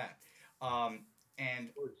after that. And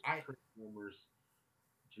Transformers,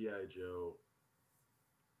 G.I. Joe,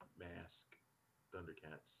 Mask,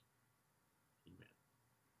 Thundercats, He-Man.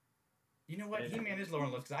 You know what? He-Man is lower on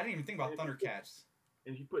the list because I didn't even think about Thundercats.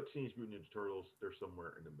 And if you put Teenage Mutant Ninja Turtles, they're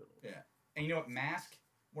somewhere in the middle. Yeah. And you know what? Mask,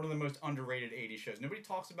 one of the most underrated 80s shows. Nobody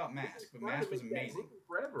talks about Mask, but Mask was amazing.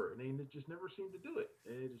 Forever, and they just never seem to do it.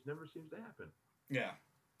 And it just never seems to happen. Yeah.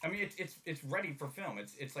 I mean, it's ready for film.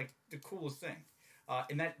 It's like the coolest thing.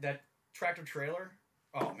 And that tractor trailer,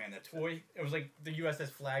 oh man, that toy, it was like the USS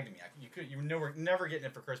flag to me. You were never getting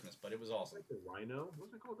it for Christmas, but it was awesome. Like the Rhino?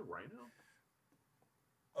 Wasn't it called the Rhino?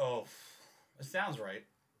 Oh, it sounds right,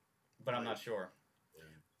 but I'm not sure. Yeah.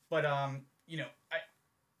 But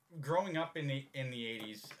growing up in the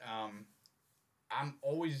 80s, I'm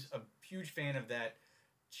always a huge fan of that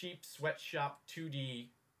cheap sweatshop 2D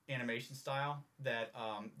animation style that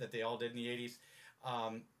that they all did in the 80s.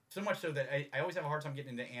 So much so that I always have a hard time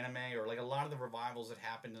getting into anime, or like a lot of the revivals that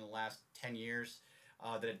happened in the last 10 years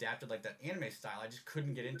that adapted like that anime style. I just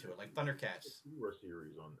couldn't get into it, like Thundercats. He-Ra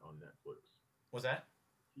series on Netflix. Was that?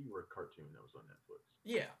 He-Ra cartoon that was on Netflix.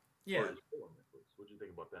 Yeah, yeah. Or it's still on Netflix. What did you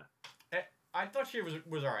think about that? I thought she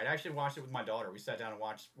was all right. I actually watched it with my daughter. We sat down and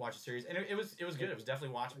watched a series, and it was good. It was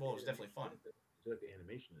definitely watchable. It was definitely fun. It's like the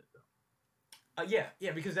animation in it though.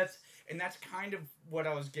 Yeah, because that's kind of what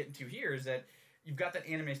I was getting to here, is that you've got that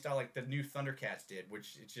anime style like the new Thundercats did,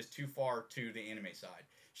 which it's just too far to the anime side.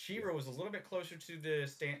 She-Ra was a little bit closer to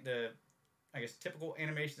the I guess typical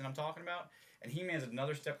animation that I'm talking about, and He-Man's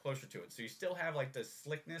another step closer to it. So you still have like the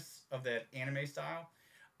slickness of that anime style,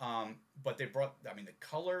 but they brought, I mean, the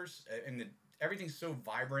colors and everything's so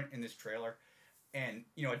vibrant in this trailer. And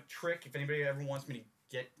you know, a trick, if anybody ever wants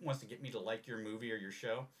to get me to like your movie or your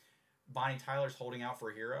show, Bonnie Tyler's Holding Out for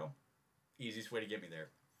a Hero, easiest way to get me there.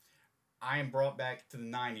 I am brought back to the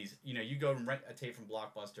 90s. You know, you go and rent a tape from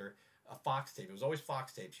Blockbuster, a Fox tape. It was always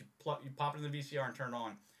Fox tapes. You pop it in the VCR and turn it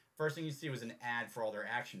on. First thing you see was an ad for all their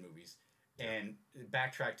action movies. And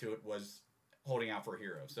backtrack to it was Holding Out for a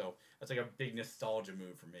Hero. So that's like a big nostalgia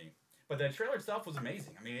move for me. But the trailer itself was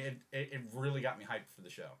amazing. I mean, it really got me hyped for the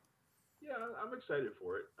show. Yeah, I'm excited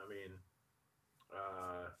for it. I mean,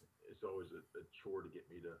 it's always a chore to get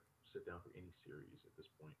me to sit down for any series at this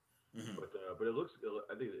point. Mm-hmm. But it looks.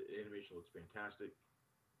 I think the animation looks fantastic.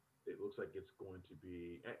 It looks like it's going to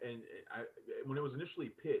be. And when it was initially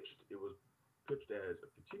pitched, it was pitched as a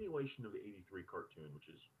continuation of the '83 cartoon, which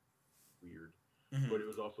is weird. Mm-hmm. But it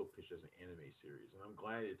was also pitched as an anime series, and I'm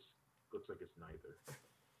glad looks like it's neither.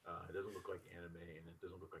 It doesn't look like anime, and it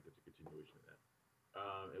doesn't look like it's a continuation of that.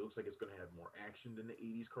 It looks like it's going to have more action than the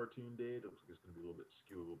 '80s cartoon did. It looks like it's going to be a little bit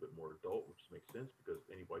skewed, a little bit more adult, which makes sense because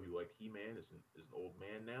anybody who liked He-Man is an old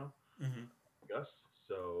man now. Mm-hmm. I guess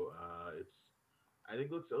so. I think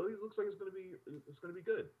it looks like it's going to be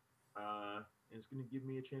good. And it's going to give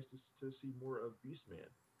me a chance to see more of Beastman,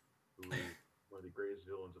 who is one of the greatest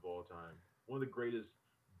villains of all time, one of the greatest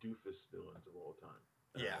doofus villains of all time.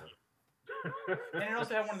 Yeah. And it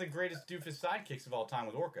also had one of the greatest doofus sidekicks of all time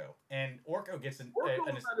with Orko. And Orko gets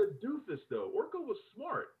Orko was not a doofus, though. Orko was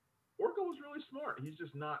smart. Orko was really smart. He's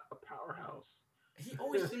just not a powerhouse. He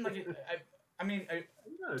always seemed like it.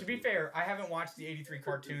 To be fair, I haven't watched the '83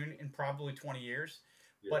 cartoon in probably 20 years.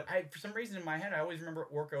 Yeah. But for some reason in my head, I always remember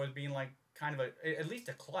Orko as being like kind of at least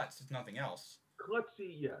a klutz, if nothing else.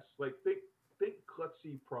 Klutzy, yes. Like think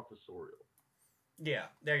klutzy professorial. Yeah,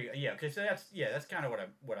 there you go. Yeah, because that's kind of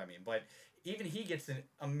what I mean. But even he gets an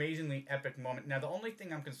amazingly epic moment. Now, the only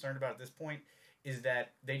thing I'm concerned about at this point is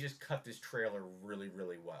that they just cut this trailer really,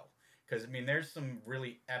 really well. Because, I mean, there's some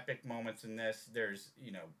really epic moments in this. There's,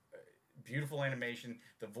 beautiful animation.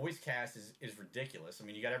 The voice cast is ridiculous. I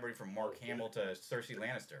mean, you got everybody from Mark Hamill to Cersei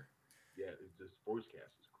Lannister. Yeah, this voice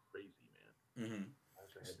cast is crazy, man. Mm-hmm. I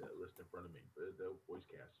wish I had that list in front of me, but the voice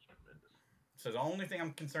cast is tremendous. So the only thing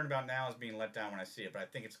I'm concerned about now is being let down when I see it, but I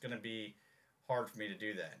think it's going to be hard for me to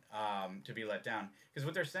do that, to be let down. Because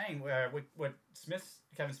what they're saying, what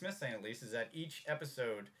Kevin Smith's saying at least, is that each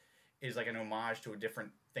episode is like an homage to a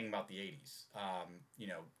different thing about the 80s,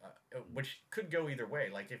 which could go either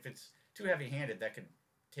way. Like if it's too heavy-handed, that could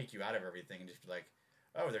take you out of everything and just be like,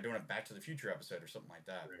 oh, they're doing a Back to the Future episode or something like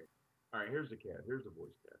that. Right. All right, here's the cast. Here's the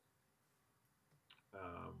voice cast.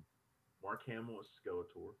 Mark Hamill as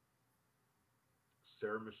Skeletor.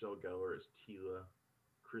 Sarah Michelle Gellar as Teela,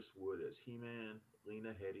 Chris Wood as He-Man,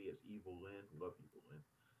 Lena Headey as Evil Lynn. Love Evil Lynn.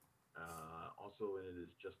 Also in it is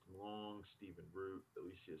Justin Long, Stephen Root,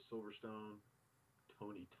 Alicia Silverstone,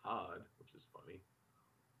 Tony Todd, which is funny,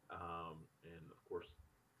 and of course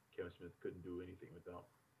Kevin Smith couldn't do anything without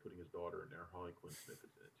putting his daughter in there. Harley Quinn Smith is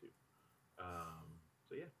in it too.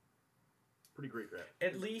 So yeah, pretty great graphic.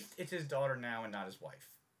 At least it's his daughter now and not his wife,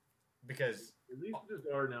 because at least it's his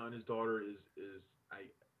daughter now, and his daughter is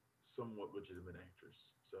somewhat legitimate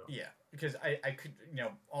actress. So yeah, because I could,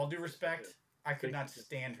 all due respect, I could not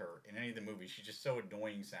stand her in any of the movies. She's just so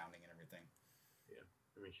annoying sounding and everything. Yeah,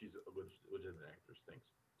 I mean she's a legitimate actress. Thanks.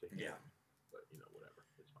 Yeah, but whatever.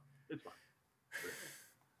 It's fine.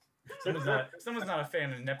 It's fine. Someone's not a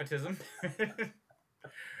fan of nepotism.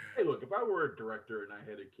 Hey, look, if I were a director and I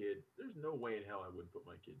had a kid, there's no way in hell I wouldn't put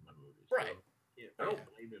my kid in my movies. Right. So, I don't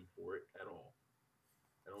blame him for it at all.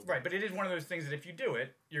 Right, but it is one of those things that if you do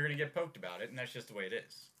it, you're going to get poked about it, and that's just the way it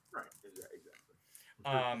is. Right, exactly.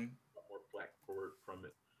 More flack for it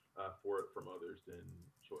from others than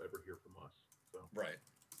she'll ever hear from us. So. Right,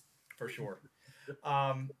 for sure. The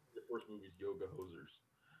first movie is Yoga Hosers.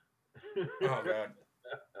 Oh God,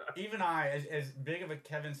 even I, as big of a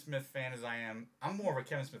Kevin Smith fan as I am, I'm more of a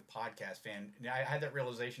Kevin Smith podcast fan. I had that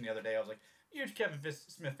realization the other day. I was like, huge Kevin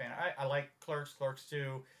Smith fan. I like Clerks, Clerks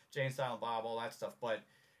 2, Jay and Silent Bob, all that stuff. But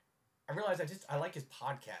I realized I like his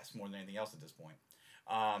podcast more than anything else at this point.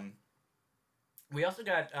 We also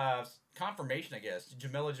got confirmation, I guess,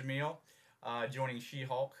 Jamila Jamil joining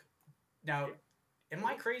She-Hulk. Now, am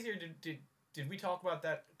I crazy, or did we talk about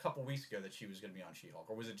that a couple weeks ago that she was going to be on She-Hulk,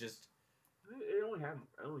 or was it just? It only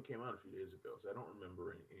came out a few days ago, so I don't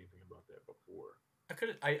remember anything about that before.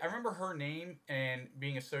 I remember her name and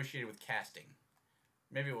being associated with casting.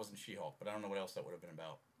 Maybe it wasn't She-Hulk, but I don't know what else that would have been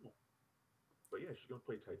about. But yeah, she's going to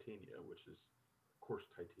play Titania, which is, of course,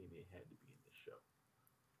 Titania had to be in this show.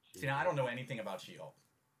 See, now I don't know anything about She-Hulk.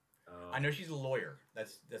 I know she's a lawyer.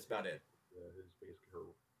 That's about it. It's basically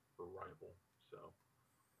her rival. So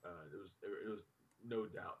it was no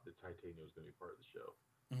doubt that Titania was going to be part of the show.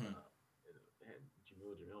 Mm-hmm. And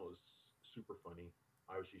Jamila is super funny.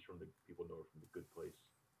 Obviously, she's from people know her from The Good Place.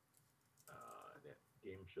 That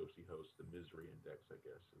game show she hosts, The Misery Index, I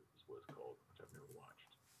guess is what it's called, which I've never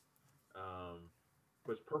watched.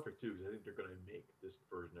 But it's perfect too, because I think they're going to make this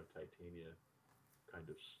version of Titania kind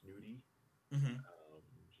of snooty. Mm-hmm.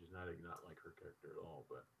 She's not like her character at all,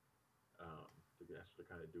 but that's what they're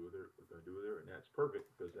kind of do with her. We're going to do with her, and that's perfect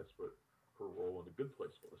because that's what her role in The Good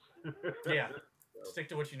Place was. Yeah, so, stick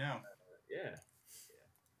to what you know. Yeah.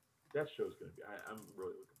 That show's going to be. I'm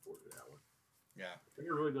really looking forward to that one. Yeah, I think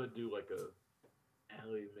you're really going to do like a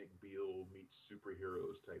Ally McBeal meets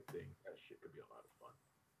superheroes type thing. That shit could be a lot of fun.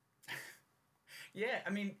 Yeah, I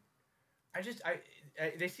mean,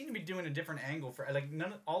 they seem to be doing a different angle for like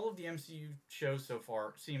all of the MCU shows so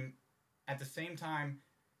far seem at the same time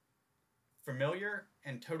familiar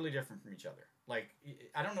and totally different from each other. Like,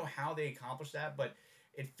 I don't know how they accomplish that, but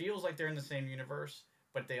it feels like they're in the same universe,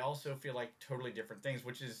 but they also feel like totally different things,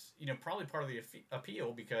 which is, probably part of the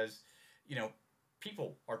appeal because,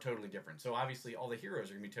 people are totally different. So obviously all the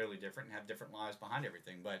heroes are going to be totally different and have different lives behind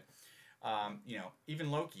everything. But,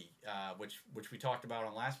 even Loki, which we talked about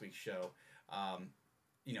on last week's show,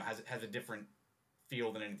 has a different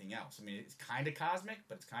feel than anything else. I mean, it's kind of cosmic,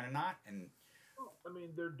 but it's kind of not. And I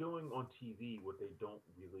mean, they're doing on TV what they don't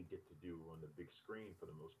really get to do on the big screen for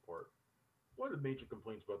the most part. One of the major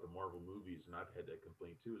complaints about the Marvel movies, and I've had that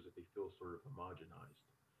complaint too, is that they feel sort of homogenized.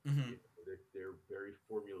 Mm-hmm. They're very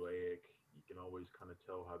formulaic. You can always kind of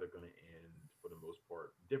tell how they're going to end for the most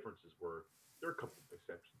part. Differences were, there are a couple of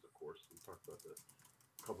exceptions, of course. We talked about the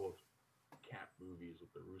couple of Cap movies with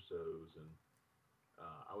the Russos, and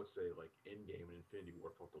I would say like Endgame and Infinity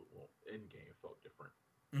War Endgame felt different.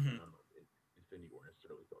 Mm-hmm. Infinity War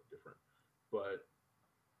necessarily felt different, but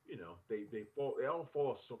they all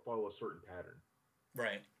follow a certain pattern.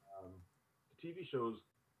 Right. The TV shows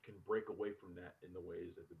can break away from that in the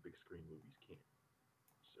ways that the big screen movies can't.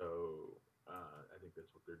 So I think that's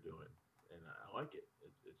what they're doing, and I like it.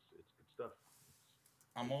 It's good stuff.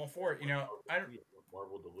 I'm all for it. I want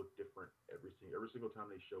Marvel to look different every single time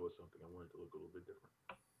they show us something. I want it to look a little bit different.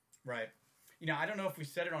 Right. I don't know if we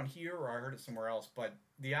said it on here or I heard it somewhere else, but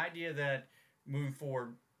the idea that moving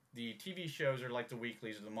forward, the TV shows are like the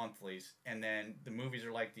weeklies or the monthlies, and then the movies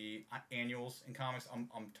are like the annuals in comics.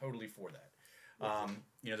 I'm totally for that.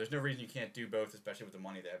 There's no reason you can't do both, especially with the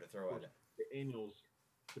money they have to throw at it. The annuals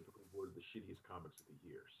typically were the shittiest comics of the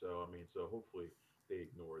year, so hopefully they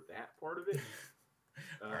ignore that part of it.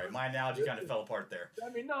 All right, my analogy kind of fell apart there. I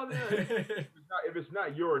mean, no, if it's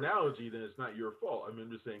not your analogy, then it's not your fault. I mean,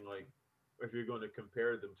 I'm just saying, like, if you're going to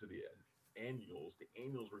compare them to the annuals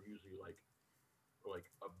were usually like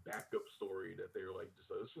a backup story that they're like,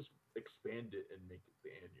 let's just expand it and make it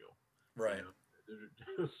the annual. Right.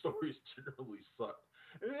 The stories generally sucked.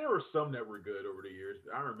 I mean, there were some that were good over the years,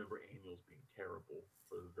 but I remember annuals being terrible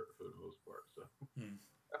for the most part. So.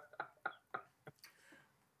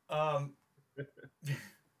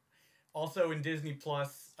 Also in Disney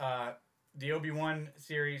Plus, the Obi-Wan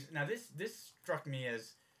series. Now this struck me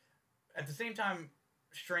as, at the same time,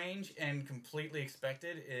 strange and completely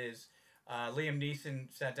expected. Is Liam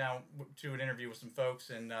Neeson sat down to an interview with some folks,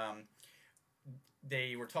 and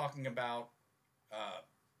they were talking about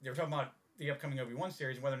the upcoming Obi-Wan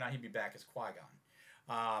series and whether or not he'd be back as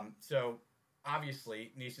Qui-Gon. So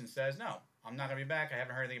obviously Neeson says, no, I'm not going to be back. I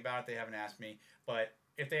haven't heard anything about it. They haven't asked me, but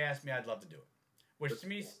if they ask me, I'd love to do it. Which to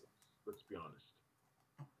me, let's be honest,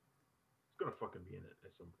 it's gonna fucking be in it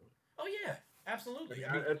at some point. Oh yeah, absolutely.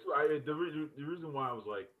 The reason why I was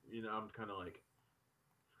like, I'm kind of like,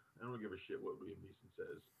 I don't give a shit what Liam Neeson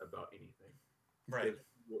says about anything. Right.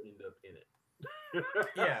 We'll end up in it.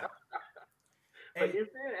 Yeah. Like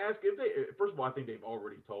if first of all, I think they've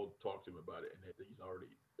already talked to him about it, and that he's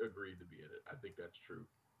already agreed to be in it. I think that's true.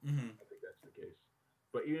 Mm-hmm. I think that's the case.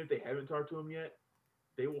 But even if they haven't talked to him yet,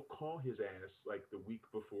 they will call his ass like the week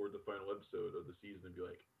before the final episode of the season and be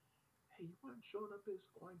like, "Hey, you want showing up as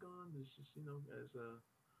Qui-Gon? As just as a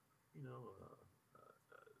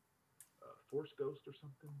Force Ghost or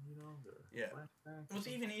something, Yeah. It was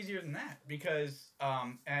even easier than that because,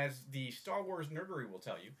 as the Star Wars nerdery will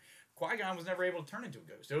tell you, Qui-Gon was never able to turn into a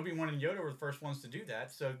ghost. Obi-Wan and Yoda were the first ones to do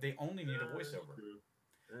that, so they only need a voiceover.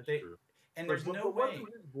 That's true. And there's no way.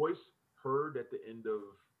 Wasn't his voice heard at the end of,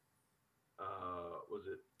 was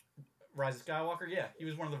it? Rise of Skywalker? Yeah, he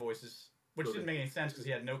was one of the voices, which didn't make any sense because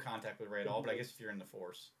he had no contact with Rey at all, but I guess if you're in the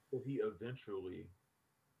Force. Well, he eventually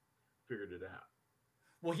figured it out.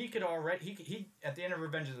 Well, he could already, he at the end of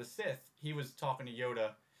Revenge of the Sith, he was talking to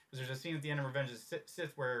Yoda, because there's a scene at the end of Revenge of the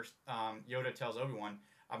Sith where Yoda tells Obi-Wan,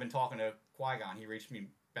 I've been talking to Qui-Gon, he reached me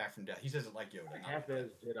back from death. He says it like Yoda. A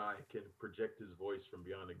half-assed Jedi can project his voice from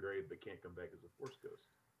beyond the grave, but can't come back as a Force ghost.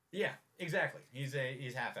 Yeah, exactly. He's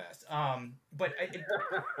half-assed. But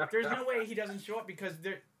there's no way he doesn't show up because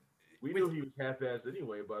we knew he was half-assed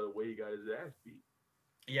anyway by the way he got his ass beat.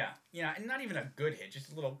 Yeah, and not even a good hit,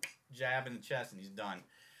 just a little jab in the chest and he's done.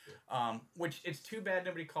 Which it's too bad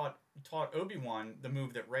nobody taught Obi-Wan the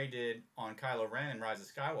move that Rey did on Kylo Ren in Rise of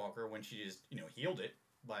Skywalker when she just healed it.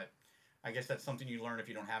 But I guess that's something you learn if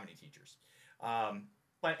you don't have any teachers.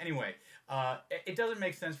 But anyway, it doesn't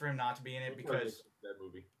make sense for him not to be in it because that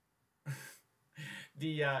movie.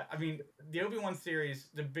 The Obi-Wan series,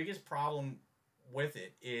 the biggest problem with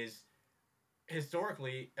it is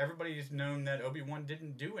historically everybody's known that Obi-Wan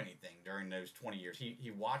didn't do anything during those 20 years.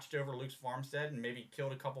 He watched over Luke's farmstead and maybe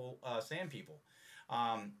killed a couple sand people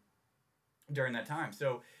during that time.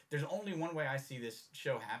 So there's only one way I see this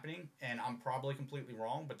show happening, and I'm probably completely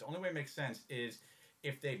wrong, but the only way it makes sense is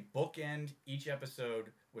if they bookend each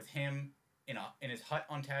episode with him in his hut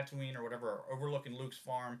on Tatooine or whatever, overlooking Luke's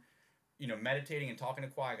farm, meditating and talking to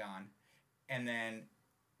Qui-Gon, and then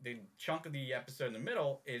the chunk of the episode in the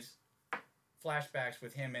middle is flashbacks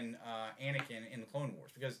with him and Anakin in the Clone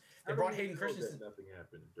Wars, because they brought Hayden Christensen. Nothing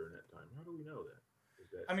happened during that time. How do we know that?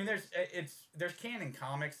 I mean, there's canon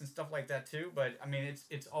comics and stuff like that too, but I mean,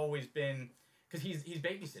 it's always been because he's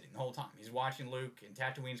babysitting the whole time. He's watching Luke, and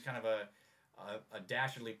Tatooine's kind of a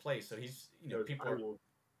dastardly place, so he's people.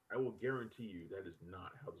 I will guarantee you that is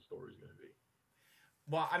not how the story's going to be.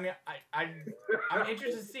 Well, I mean, I'm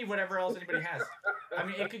interested to see whatever else anybody has. I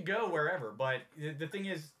mean, it could go wherever, but the thing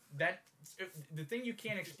is that the thing you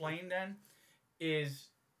can't explain then is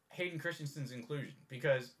Hayden Christensen's inclusion,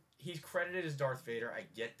 because he's credited as Darth Vader. I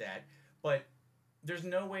get that, but there's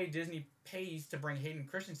no way Disney pays to bring Hayden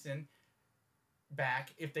Christensen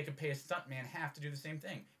back if they could pay a stuntman half to do the same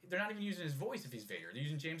thing. They're not even using his voice if he's Vader. They're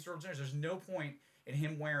using James Earl Jones. There's no point in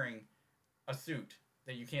him wearing a suit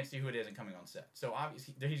that you can't see who it is and coming on set. So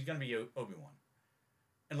obviously he's going to be Obi-Wan,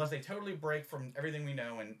 unless they totally break from everything we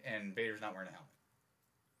know and Vader's not wearing a helmet.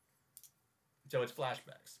 So it's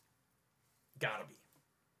flashbacks. Gotta be.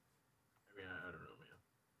 I mean, I don't know, man.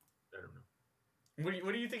 I don't know.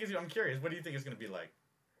 What do you think is? I'm curious. What do you think it's going to be like?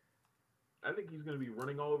 I think he's going to be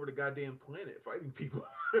running all over the goddamn planet fighting people.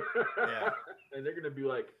 Yeah. And they're going to be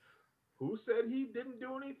like, who said he didn't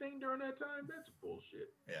do anything during that time? That's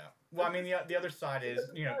bullshit. Yeah. Well, I mean, the other side is,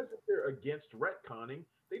 if they're against retconning,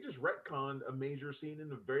 they just retconned a major scene in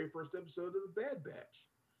the very first episode of The Bad Batch.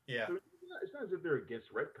 Yeah. So it's not as if they're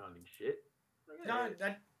against retconning shit. No,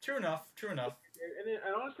 true enough. And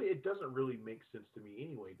honestly, it doesn't really make sense to me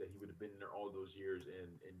anyway that he would have been there all those years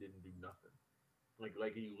and didn't do nothing.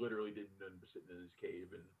 Like he literally didn't sit in his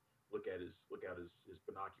cave and look out his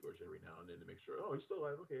binoculars every now and then to make sure, oh, he's still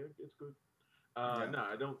alive. Okay, it's good. No,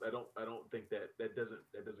 I don't think that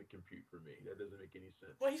doesn't compute for me. That doesn't make any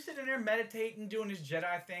sense. Well, he's sitting there meditating, doing his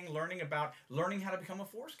Jedi thing, learning how to become a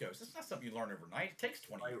Force ghost. That's not something you learn overnight. It takes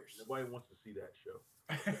 20 years. Nobody wants to see that show.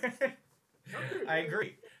 I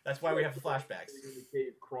agree. That's why we have the flashbacks. In the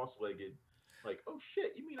cave, cross-legged, like, oh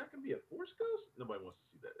shit, you mean I can be a Force ghost? Nobody wants to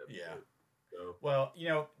see that episode. Yeah. So. Well,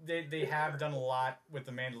 they have done a lot with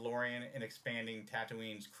the Mandalorian in expanding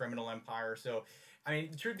Tatooine's criminal empire. So, I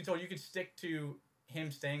mean, the truth be told, you could stick to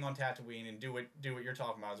him staying on Tatooine and do what you're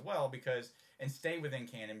talking about as well, and stay within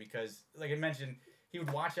canon, because, like I mentioned, he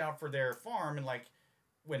would watch out for their farm, and like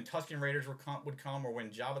when Tusken Raiders would come, or when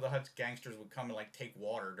Jabba the Hutt's gangsters would come and like take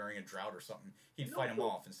water during a drought or something, he'd fight them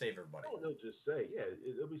off and save everybody. You know what they'll just say? Yeah,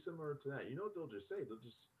 it'll be similar to that. You know what they'll just say?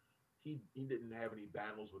 He didn't have any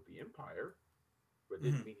battles with the Empire, but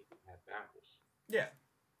didn't mean he didn't have battles. Yeah,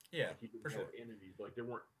 like he didn't have enemies. Like there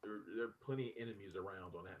are plenty of enemies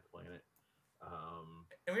around on that planet.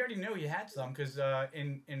 And we already know he had some because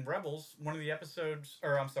in Rebels, one of the episodes,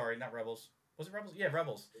 or I'm sorry, not Rebels. Was it Rebels? Yeah,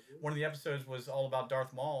 Rebels. One of the episodes was all about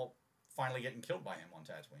Darth Maul finally getting killed by him on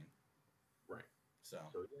Tatooine. Right. So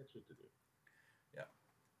he had shit to do. Yeah.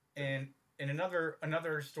 And in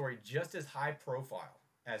another story just as high profile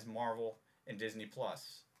as Marvel and Disney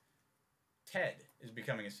Plus, Ted is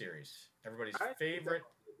becoming a series. Everybody's favorite.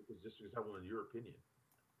 Just because I wanted your opinion.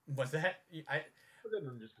 What's that?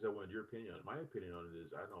 Just because I wanted your opinion on it. My opinion on it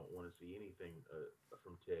is I don't want to see anything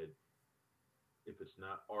from Ted if it's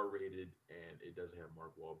not R-rated and it doesn't have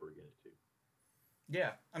Mark Wahlberg in it too.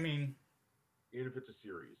 Yeah, I mean, even if it's a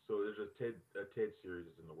series. So there's a Ted series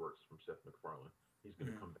is in the works from Seth MacFarlane. He's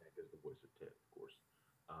going to come back as the voice of Ted, of course.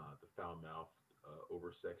 The foul-mouthed,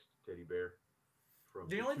 oversexed teddy bear. From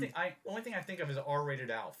the only thing I think of is R-rated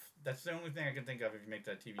Alf. That's the only thing I can think of if you make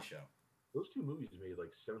that TV show. Those two movies made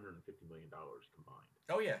like $750 million combined.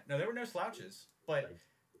 Oh yeah, no, there were no slouches, but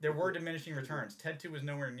there were diminishing returns. Ted 2 was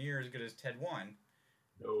nowhere near as good as Ted 1.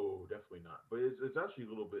 No, definitely not. But it's actually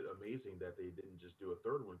a little bit amazing that they didn't just do a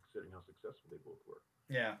third one, considering how successful they both were.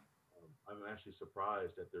 Yeah. I'm actually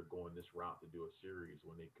surprised that they're going this route to do a series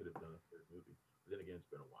when they could have done a third movie. But then again, it's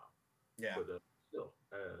been a while. Yeah. But still,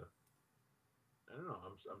 I don't know.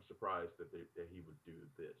 I'm surprised that he would do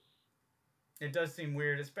this. It does seem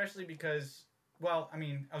weird, especially because, well, I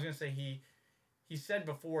mean, I was gonna say he said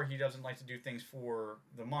before he doesn't like to do things for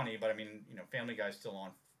the money, but I mean, you know, Family Guy's still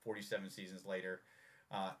on 47 seasons later.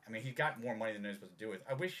 I mean, he's got more money than he's supposed to do with.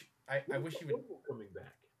 I wish he would coming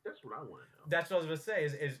back. That's what I want to know. That's what I was going to say.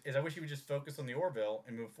 Is I wish he would just focus on the Orville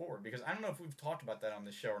and move forward, because I don't know if we've talked about that on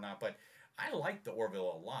this show or not, but I liked the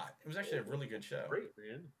Orville a lot. It was actually a really good show. Great,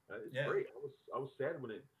 man. It's great. I was sad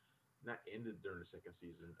when it not ended during the second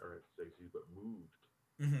season but moved.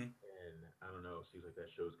 Mm-hmm. And I don't know. It seems like that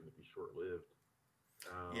show is going to be short lived.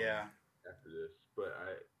 After this, but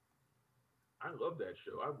I love that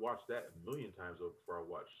show. I've watched that a million times before I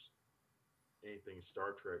watched anything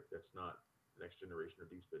Star Trek that's not Next Generation or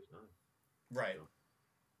Deep Space Nine. Right. So.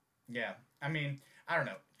 Yeah. I mean, I don't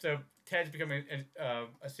know. So Ted's becoming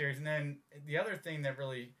a series, and then the other thing that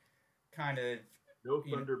really kind of no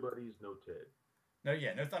Thunder Buddies, no Ted.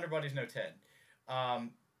 No Thunder Buddies, no Ted.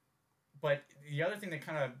 But the other thing that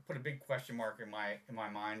kind of put a big question mark in my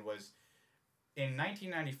mind was in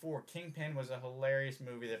 1994, Kingpin was a hilarious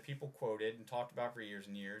movie that people quoted and talked about for years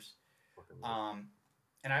and years.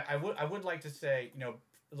 And I would like to say, you know,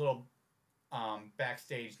 a little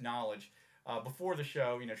backstage knowledge. Before the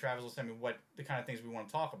show, you know, Travis will send me what the kind of things we want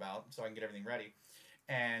to talk about so I can get everything ready.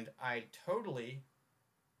 And I totally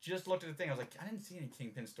just looked at the thing. I was like, I didn't see any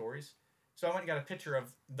Kingpin stories. So I went and got a picture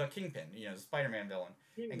of the Kingpin, you know, the Spider-Man villain,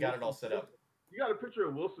 and got it all set up. You got a picture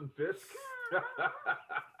of Wilson Fisk?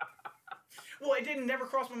 Well, it didn't never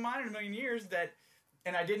cross my mind in a million years that,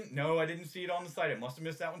 and I didn't see it on the site. I must have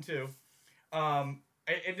missed that one too.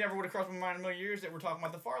 It never would have crossed my mind in a million years that we're talking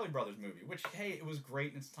about the Farley Brothers movie, which, hey, it was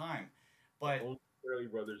great in its time. But the only Farley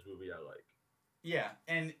Brothers movie I like. Yeah,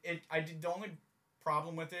 and the only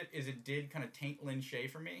problem with it is it did kind of taint Lin Shaye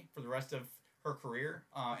for me for the rest of her career,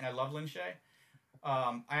 and I love Lin Shaye.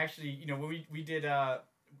 I actually, you know, when we did a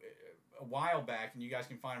while back, and you guys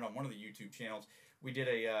can find it on one of the YouTube channels, we did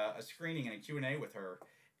a screening and a Q&A with her,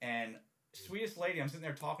 and sweetest lady, I'm sitting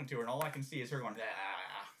there talking to her, and all I can see is her going,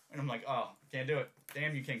 ah, and I'm like, oh, can't do it.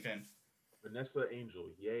 Damn you, Kingpin. Vanessa Angel,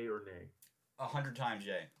 yay or nay? 100 times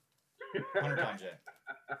yay. 100 times yay.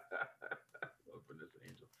 Love Vanessa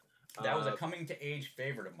Angel. That was a coming-to-age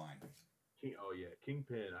favorite of mine.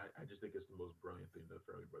 Kingpin, I just think it's the most brilliant thing the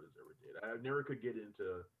Farrelly Brothers ever did. I never could get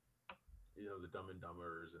into, you know, the Dumb and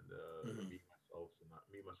Dumbers and Me,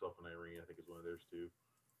 Myself, and Irene, I think is one of theirs too.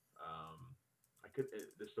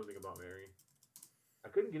 There's something about Mary. I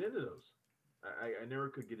couldn't get into those. I never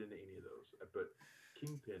could get into any of those. But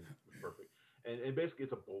Kingpin was perfect. And basically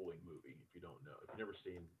it's a bowling movie, if you don't know. If you've never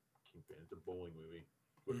seen Kingpin, it's a bowling movie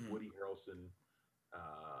with Woody Harrelson,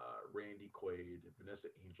 Randy Quaid, Vanessa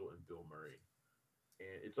Angel, and Bill Murray.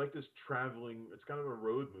 And it's like this traveling, it's kind of a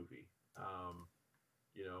road movie,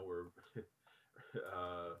 you know, where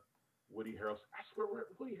Woody Harrelson, I swear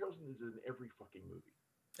Woody Harrelson is in every fucking movie.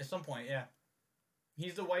 At some point, yeah.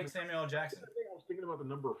 He's the white Samuel L. Jackson. I was thinking about the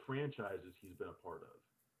number of franchises he's been a part of.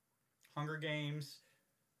 Hunger Games,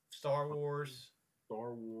 Star Wars.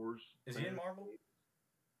 Is he in Marvel?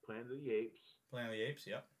 Planet of the Apes. Planet of the Apes,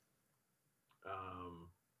 yep.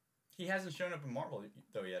 He hasn't shown up in Marvel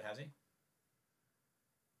though yet, has he?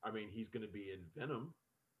 I mean, he's going to be in Venom.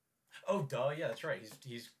 Oh, duh! Yeah, that's right.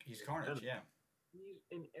 He's Carnage. Venom. Yeah. He's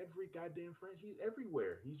in every goddamn franchise. He's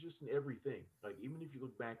everywhere. He's just in everything. Like, even if you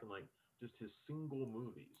look back on like just his single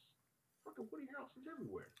movies, fucking Woody Harrelson's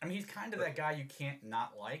everywhere. I mean, he's kind of that guy you can't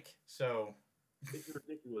not like. So it's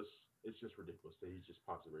ridiculous. It's just ridiculous that he just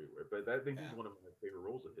pops up everywhere. But I think he's one of my favorite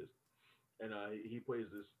roles of his. And he plays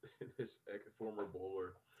this former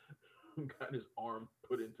bowler who got his arm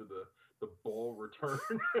put into the ball return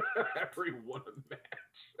after he won a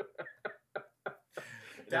match.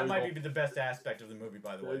 That might be the best aspect of the movie,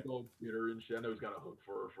 by the way. He's all bitter and shit. I know he's got a hook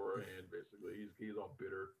for a hand, basically. He's all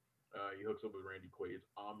bitter. He hooks up with Randy Quaid's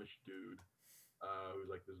Amish dude, who's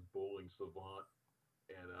like this bowling savant.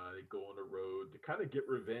 And they go on the road to kind of get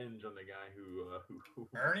revenge on the guy who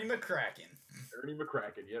Ernie McCracken. Ernie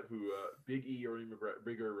McCracken, yep. Who Big E Ernie McCracken,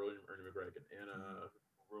 and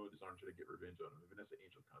ruined his arm to get revenge on him. Vanessa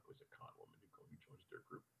Angel kind of plays a con woman who joins their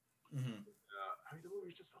group. Mm-hmm. I mean, the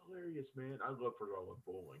movie's just hilarious, man. I love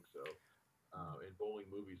bowling, so and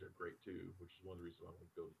bowling movies are great too, which is one of the reasons why I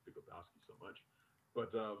like Big Lebowski so much.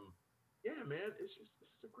 But yeah, man, it's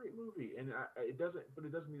a great movie, and it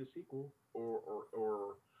doesn't need a sequel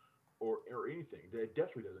or anything. It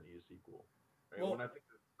definitely doesn't need a sequel. Right? Well, when I think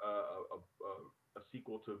of a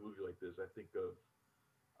sequel to a movie like this, I think of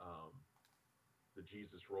the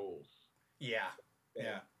Jesus Rolls. Yeah,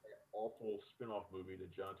 that awful spin-off movie that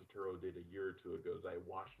John Turturro did a year or two ago that I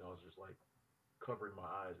watched, and I was just like covering my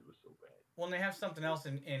eyes. It was so bad. Well, and they have something else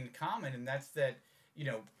in common, and that's that, you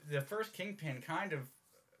know, the first Kingpin kind of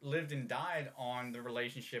lived and died on the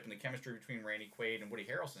relationship and the chemistry between Randy Quaid and Woody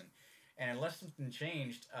Harrelson. And unless something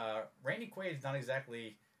changed, Randy Quaid is not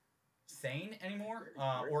exactly sane anymore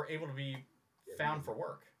or able to be found for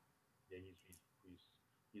work. Yeah,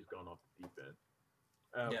 he's gone off the deep end.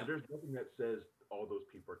 But there's nothing that says all those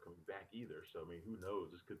people are coming back either. So, I mean, who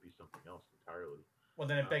knows? This could be something else entirely. Well,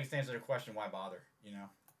 then it begs to answer the question, why bother, you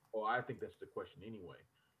know? Well, I think that's the question anyway.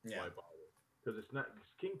 Yeah. Why bother? Because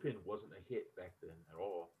Kingpin wasn't a hit back then at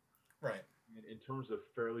all. Right. In terms of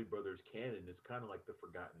Farrelly Brothers canon, it's kind of like the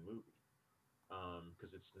forgotten movie.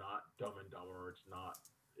 Because it's not Dumb and Dumber. It's not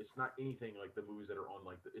anything like the movies that are on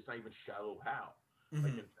it's not even Shallow Hal. Mm-hmm.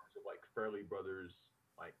 Like in terms of like Farrelly Brothers,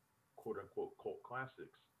 like quote unquote cult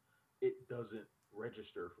classics, it doesn't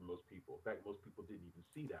register for most people. In fact, most people didn't even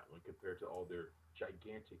see that one compared to all their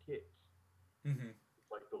gigantic hits. Mm-hmm.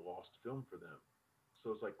 It's like the lost film for them.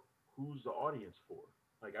 So it's like, who's the audience for?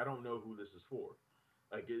 Like, I don't know who this is for.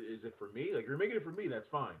 Like, is it for me? Like, if you're making it for me, that's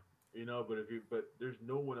fine, you know. But there's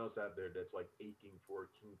no one else out there that's like aching for a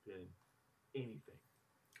Kingpin anything.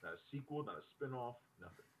 Not a sequel, not a spinoff,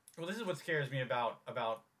 nothing. Well, this is what scares me about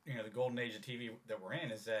you know, the golden age of TV that we're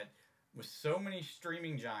in, is that with so many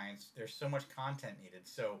streaming giants, there's so much content needed.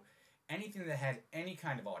 So anything that had any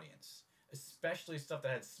kind of audience, especially stuff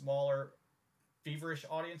that had smaller, feverish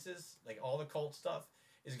audiences, like all the cult stuff,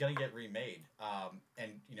 is going to get remade,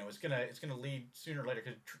 and you know it's gonna lead sooner or later,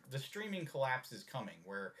 because the streaming collapse is coming,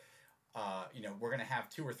 where you know, we're going to have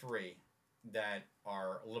 2 or 3 that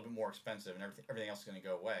are a little bit more expensive, and everything else is going to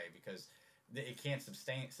go away because it can't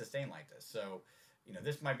sustain like this. So, you know,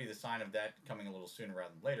 this might be the sign of that coming a little sooner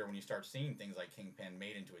rather than later, when you start seeing things like Kingpin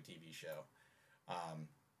made into a TV show, and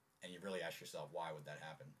you really ask yourself, why would that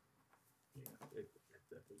happen? Yeah, it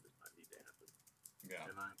definitely does not need to happen. Yeah.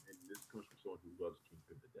 And this comes from someone who loves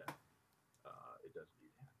Kingpin to death. It doesn't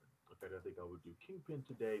need to happen. In fact, I think I would do Kingpin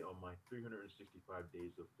today on my 365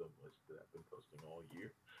 days of film list that I've been posting all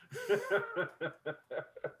year.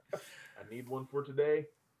 I need one for today.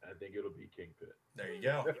 I think it'll be Kingpin. There you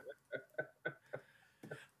go.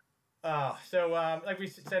 So like we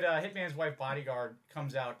said, Hitman's Wife Bodyguard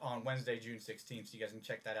comes out on Wednesday, June 16th, so you guys can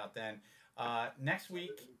check that out then. Next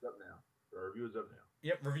week... Review's up now. Our review's up now.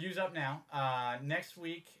 Yep, review's up now. Next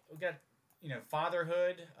week, we got, you know,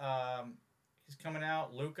 Fatherhood. He's coming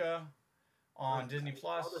out. Luca on Disney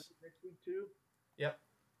Plus. Next week too. Yep.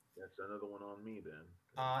 That's another one on me then.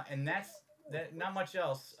 And that's not much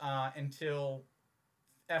else until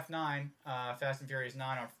F9, Fast and Furious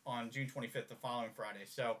 9 on June 25th, the following Friday.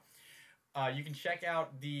 So you can check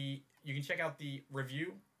out the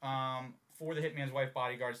review for the Hitman's Wife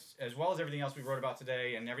Bodyguards, as well as everything else we wrote about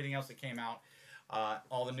today and everything else that came out.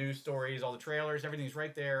 All the news stories, all the trailers, everything's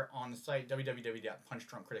right there on the site,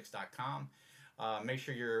 www.punchdrunkcritics.com. Make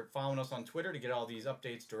sure you're following us on Twitter to get all these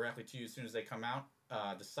updates directly to you as soon as they come out.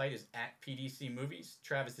 The site is at PDC Movies.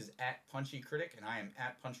 Travis is at Punchy Critic, and I am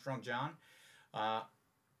at PunchDrunkJohn.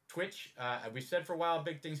 Twitch, we said for a while,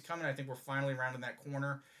 big things coming. I think we're finally rounding that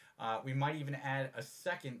corner. We might even add a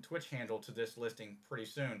second Twitch handle to this listing pretty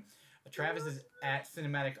soon. Travis is at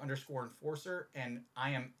cinematic_enforcer, and I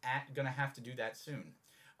am at gonna have to do that soon.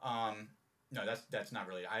 No, that's not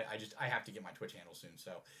really. I have to get my Twitch handle soon.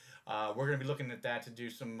 So we're gonna be looking at that to do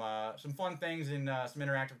some fun things and some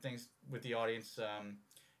interactive things with the audience.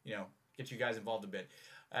 You know, get you guys involved a bit.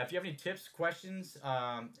 If you have any tips, questions,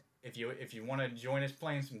 if you want to join us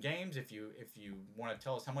playing some games, if you want to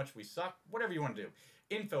tell us how much we suck, whatever you want to do,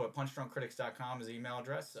 info@punchdrunkcritics.com is the email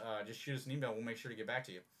address. Just shoot us an email. We'll make sure to get back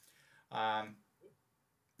to you. And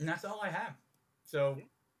that's all I have. So,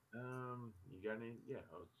 you got any? Yeah.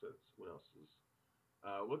 What else is?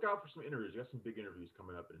 Look out for some interviews. You got some big interviews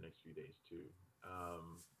coming up in the next few days too.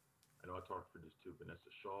 I know I talked for this too. Vanessa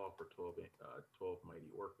Shaw for 12 Mighty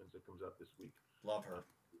Orphans. It comes out this week. Love her.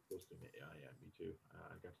 Posting it. Yeah, me too.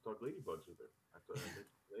 I got to talk Ladybugs with her.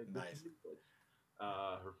 Nice.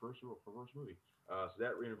 Her first movie. So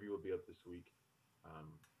that interview will be up this week.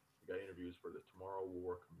 We got interviews for the Tomorrow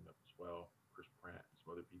War coming up as well. Chris Pratt and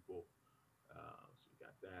some other people. So we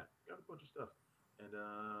got that. Got a bunch of stuff. And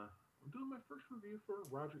I'm doing my first review for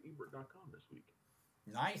RogerEbert.com this week.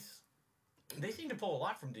 Nice. They seem to pull a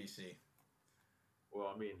lot from DC.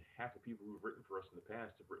 Well, I mean, half the people who've written for us in the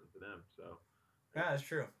past have written for them, so. Yeah, that's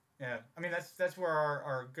true. Yeah, I mean that's where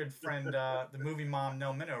our good friend, the movie mom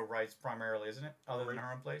Nell Minow writes primarily, isn't it? Other than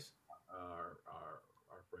her own place. Our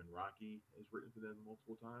friend Rocky has written for them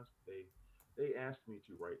multiple times. They asked me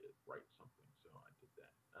to write something, so I did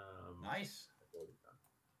that. Nice. That's already done.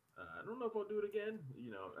 I don't know if I'll do it again.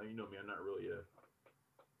 You know me. I'm not really a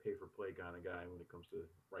pay-for-play kind of guy when it comes to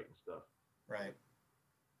writing stuff. Right.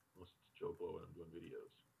 Unless it's Joe Blow and I'm doing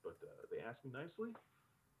videos. But they asked me nicely,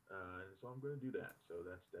 and so I'm going to do that. So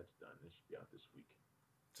that's done. It should be out this week.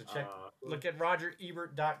 So look at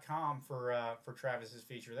RogerEbert.com for Travis's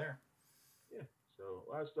feature there. Yeah. So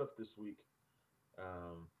a lot of stuff this week.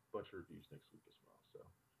 Bunch of reviews next week as well. So,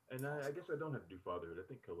 and I guess I don't have to do Fatherhood. I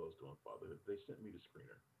think Khalil's doing Fatherhood. They sent me the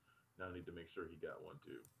screener. Now I need to make sure he got one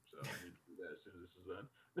too. So I need to do that as soon as this is done.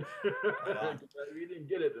 If he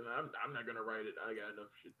didn't get it, then I'm not gonna write it. I got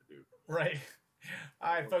enough shit to do. Right.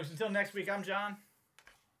 All right, folks. Until next week, I'm John.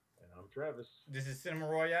 And I'm Travis. This is Cinema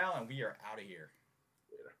Royale, and we are out of here.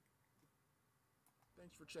 Later.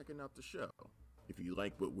 Thanks for checking out the show. If you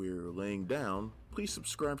like what we're laying down, please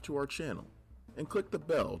subscribe to our channel and click the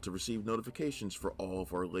bell to receive notifications for all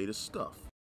of our latest stuff.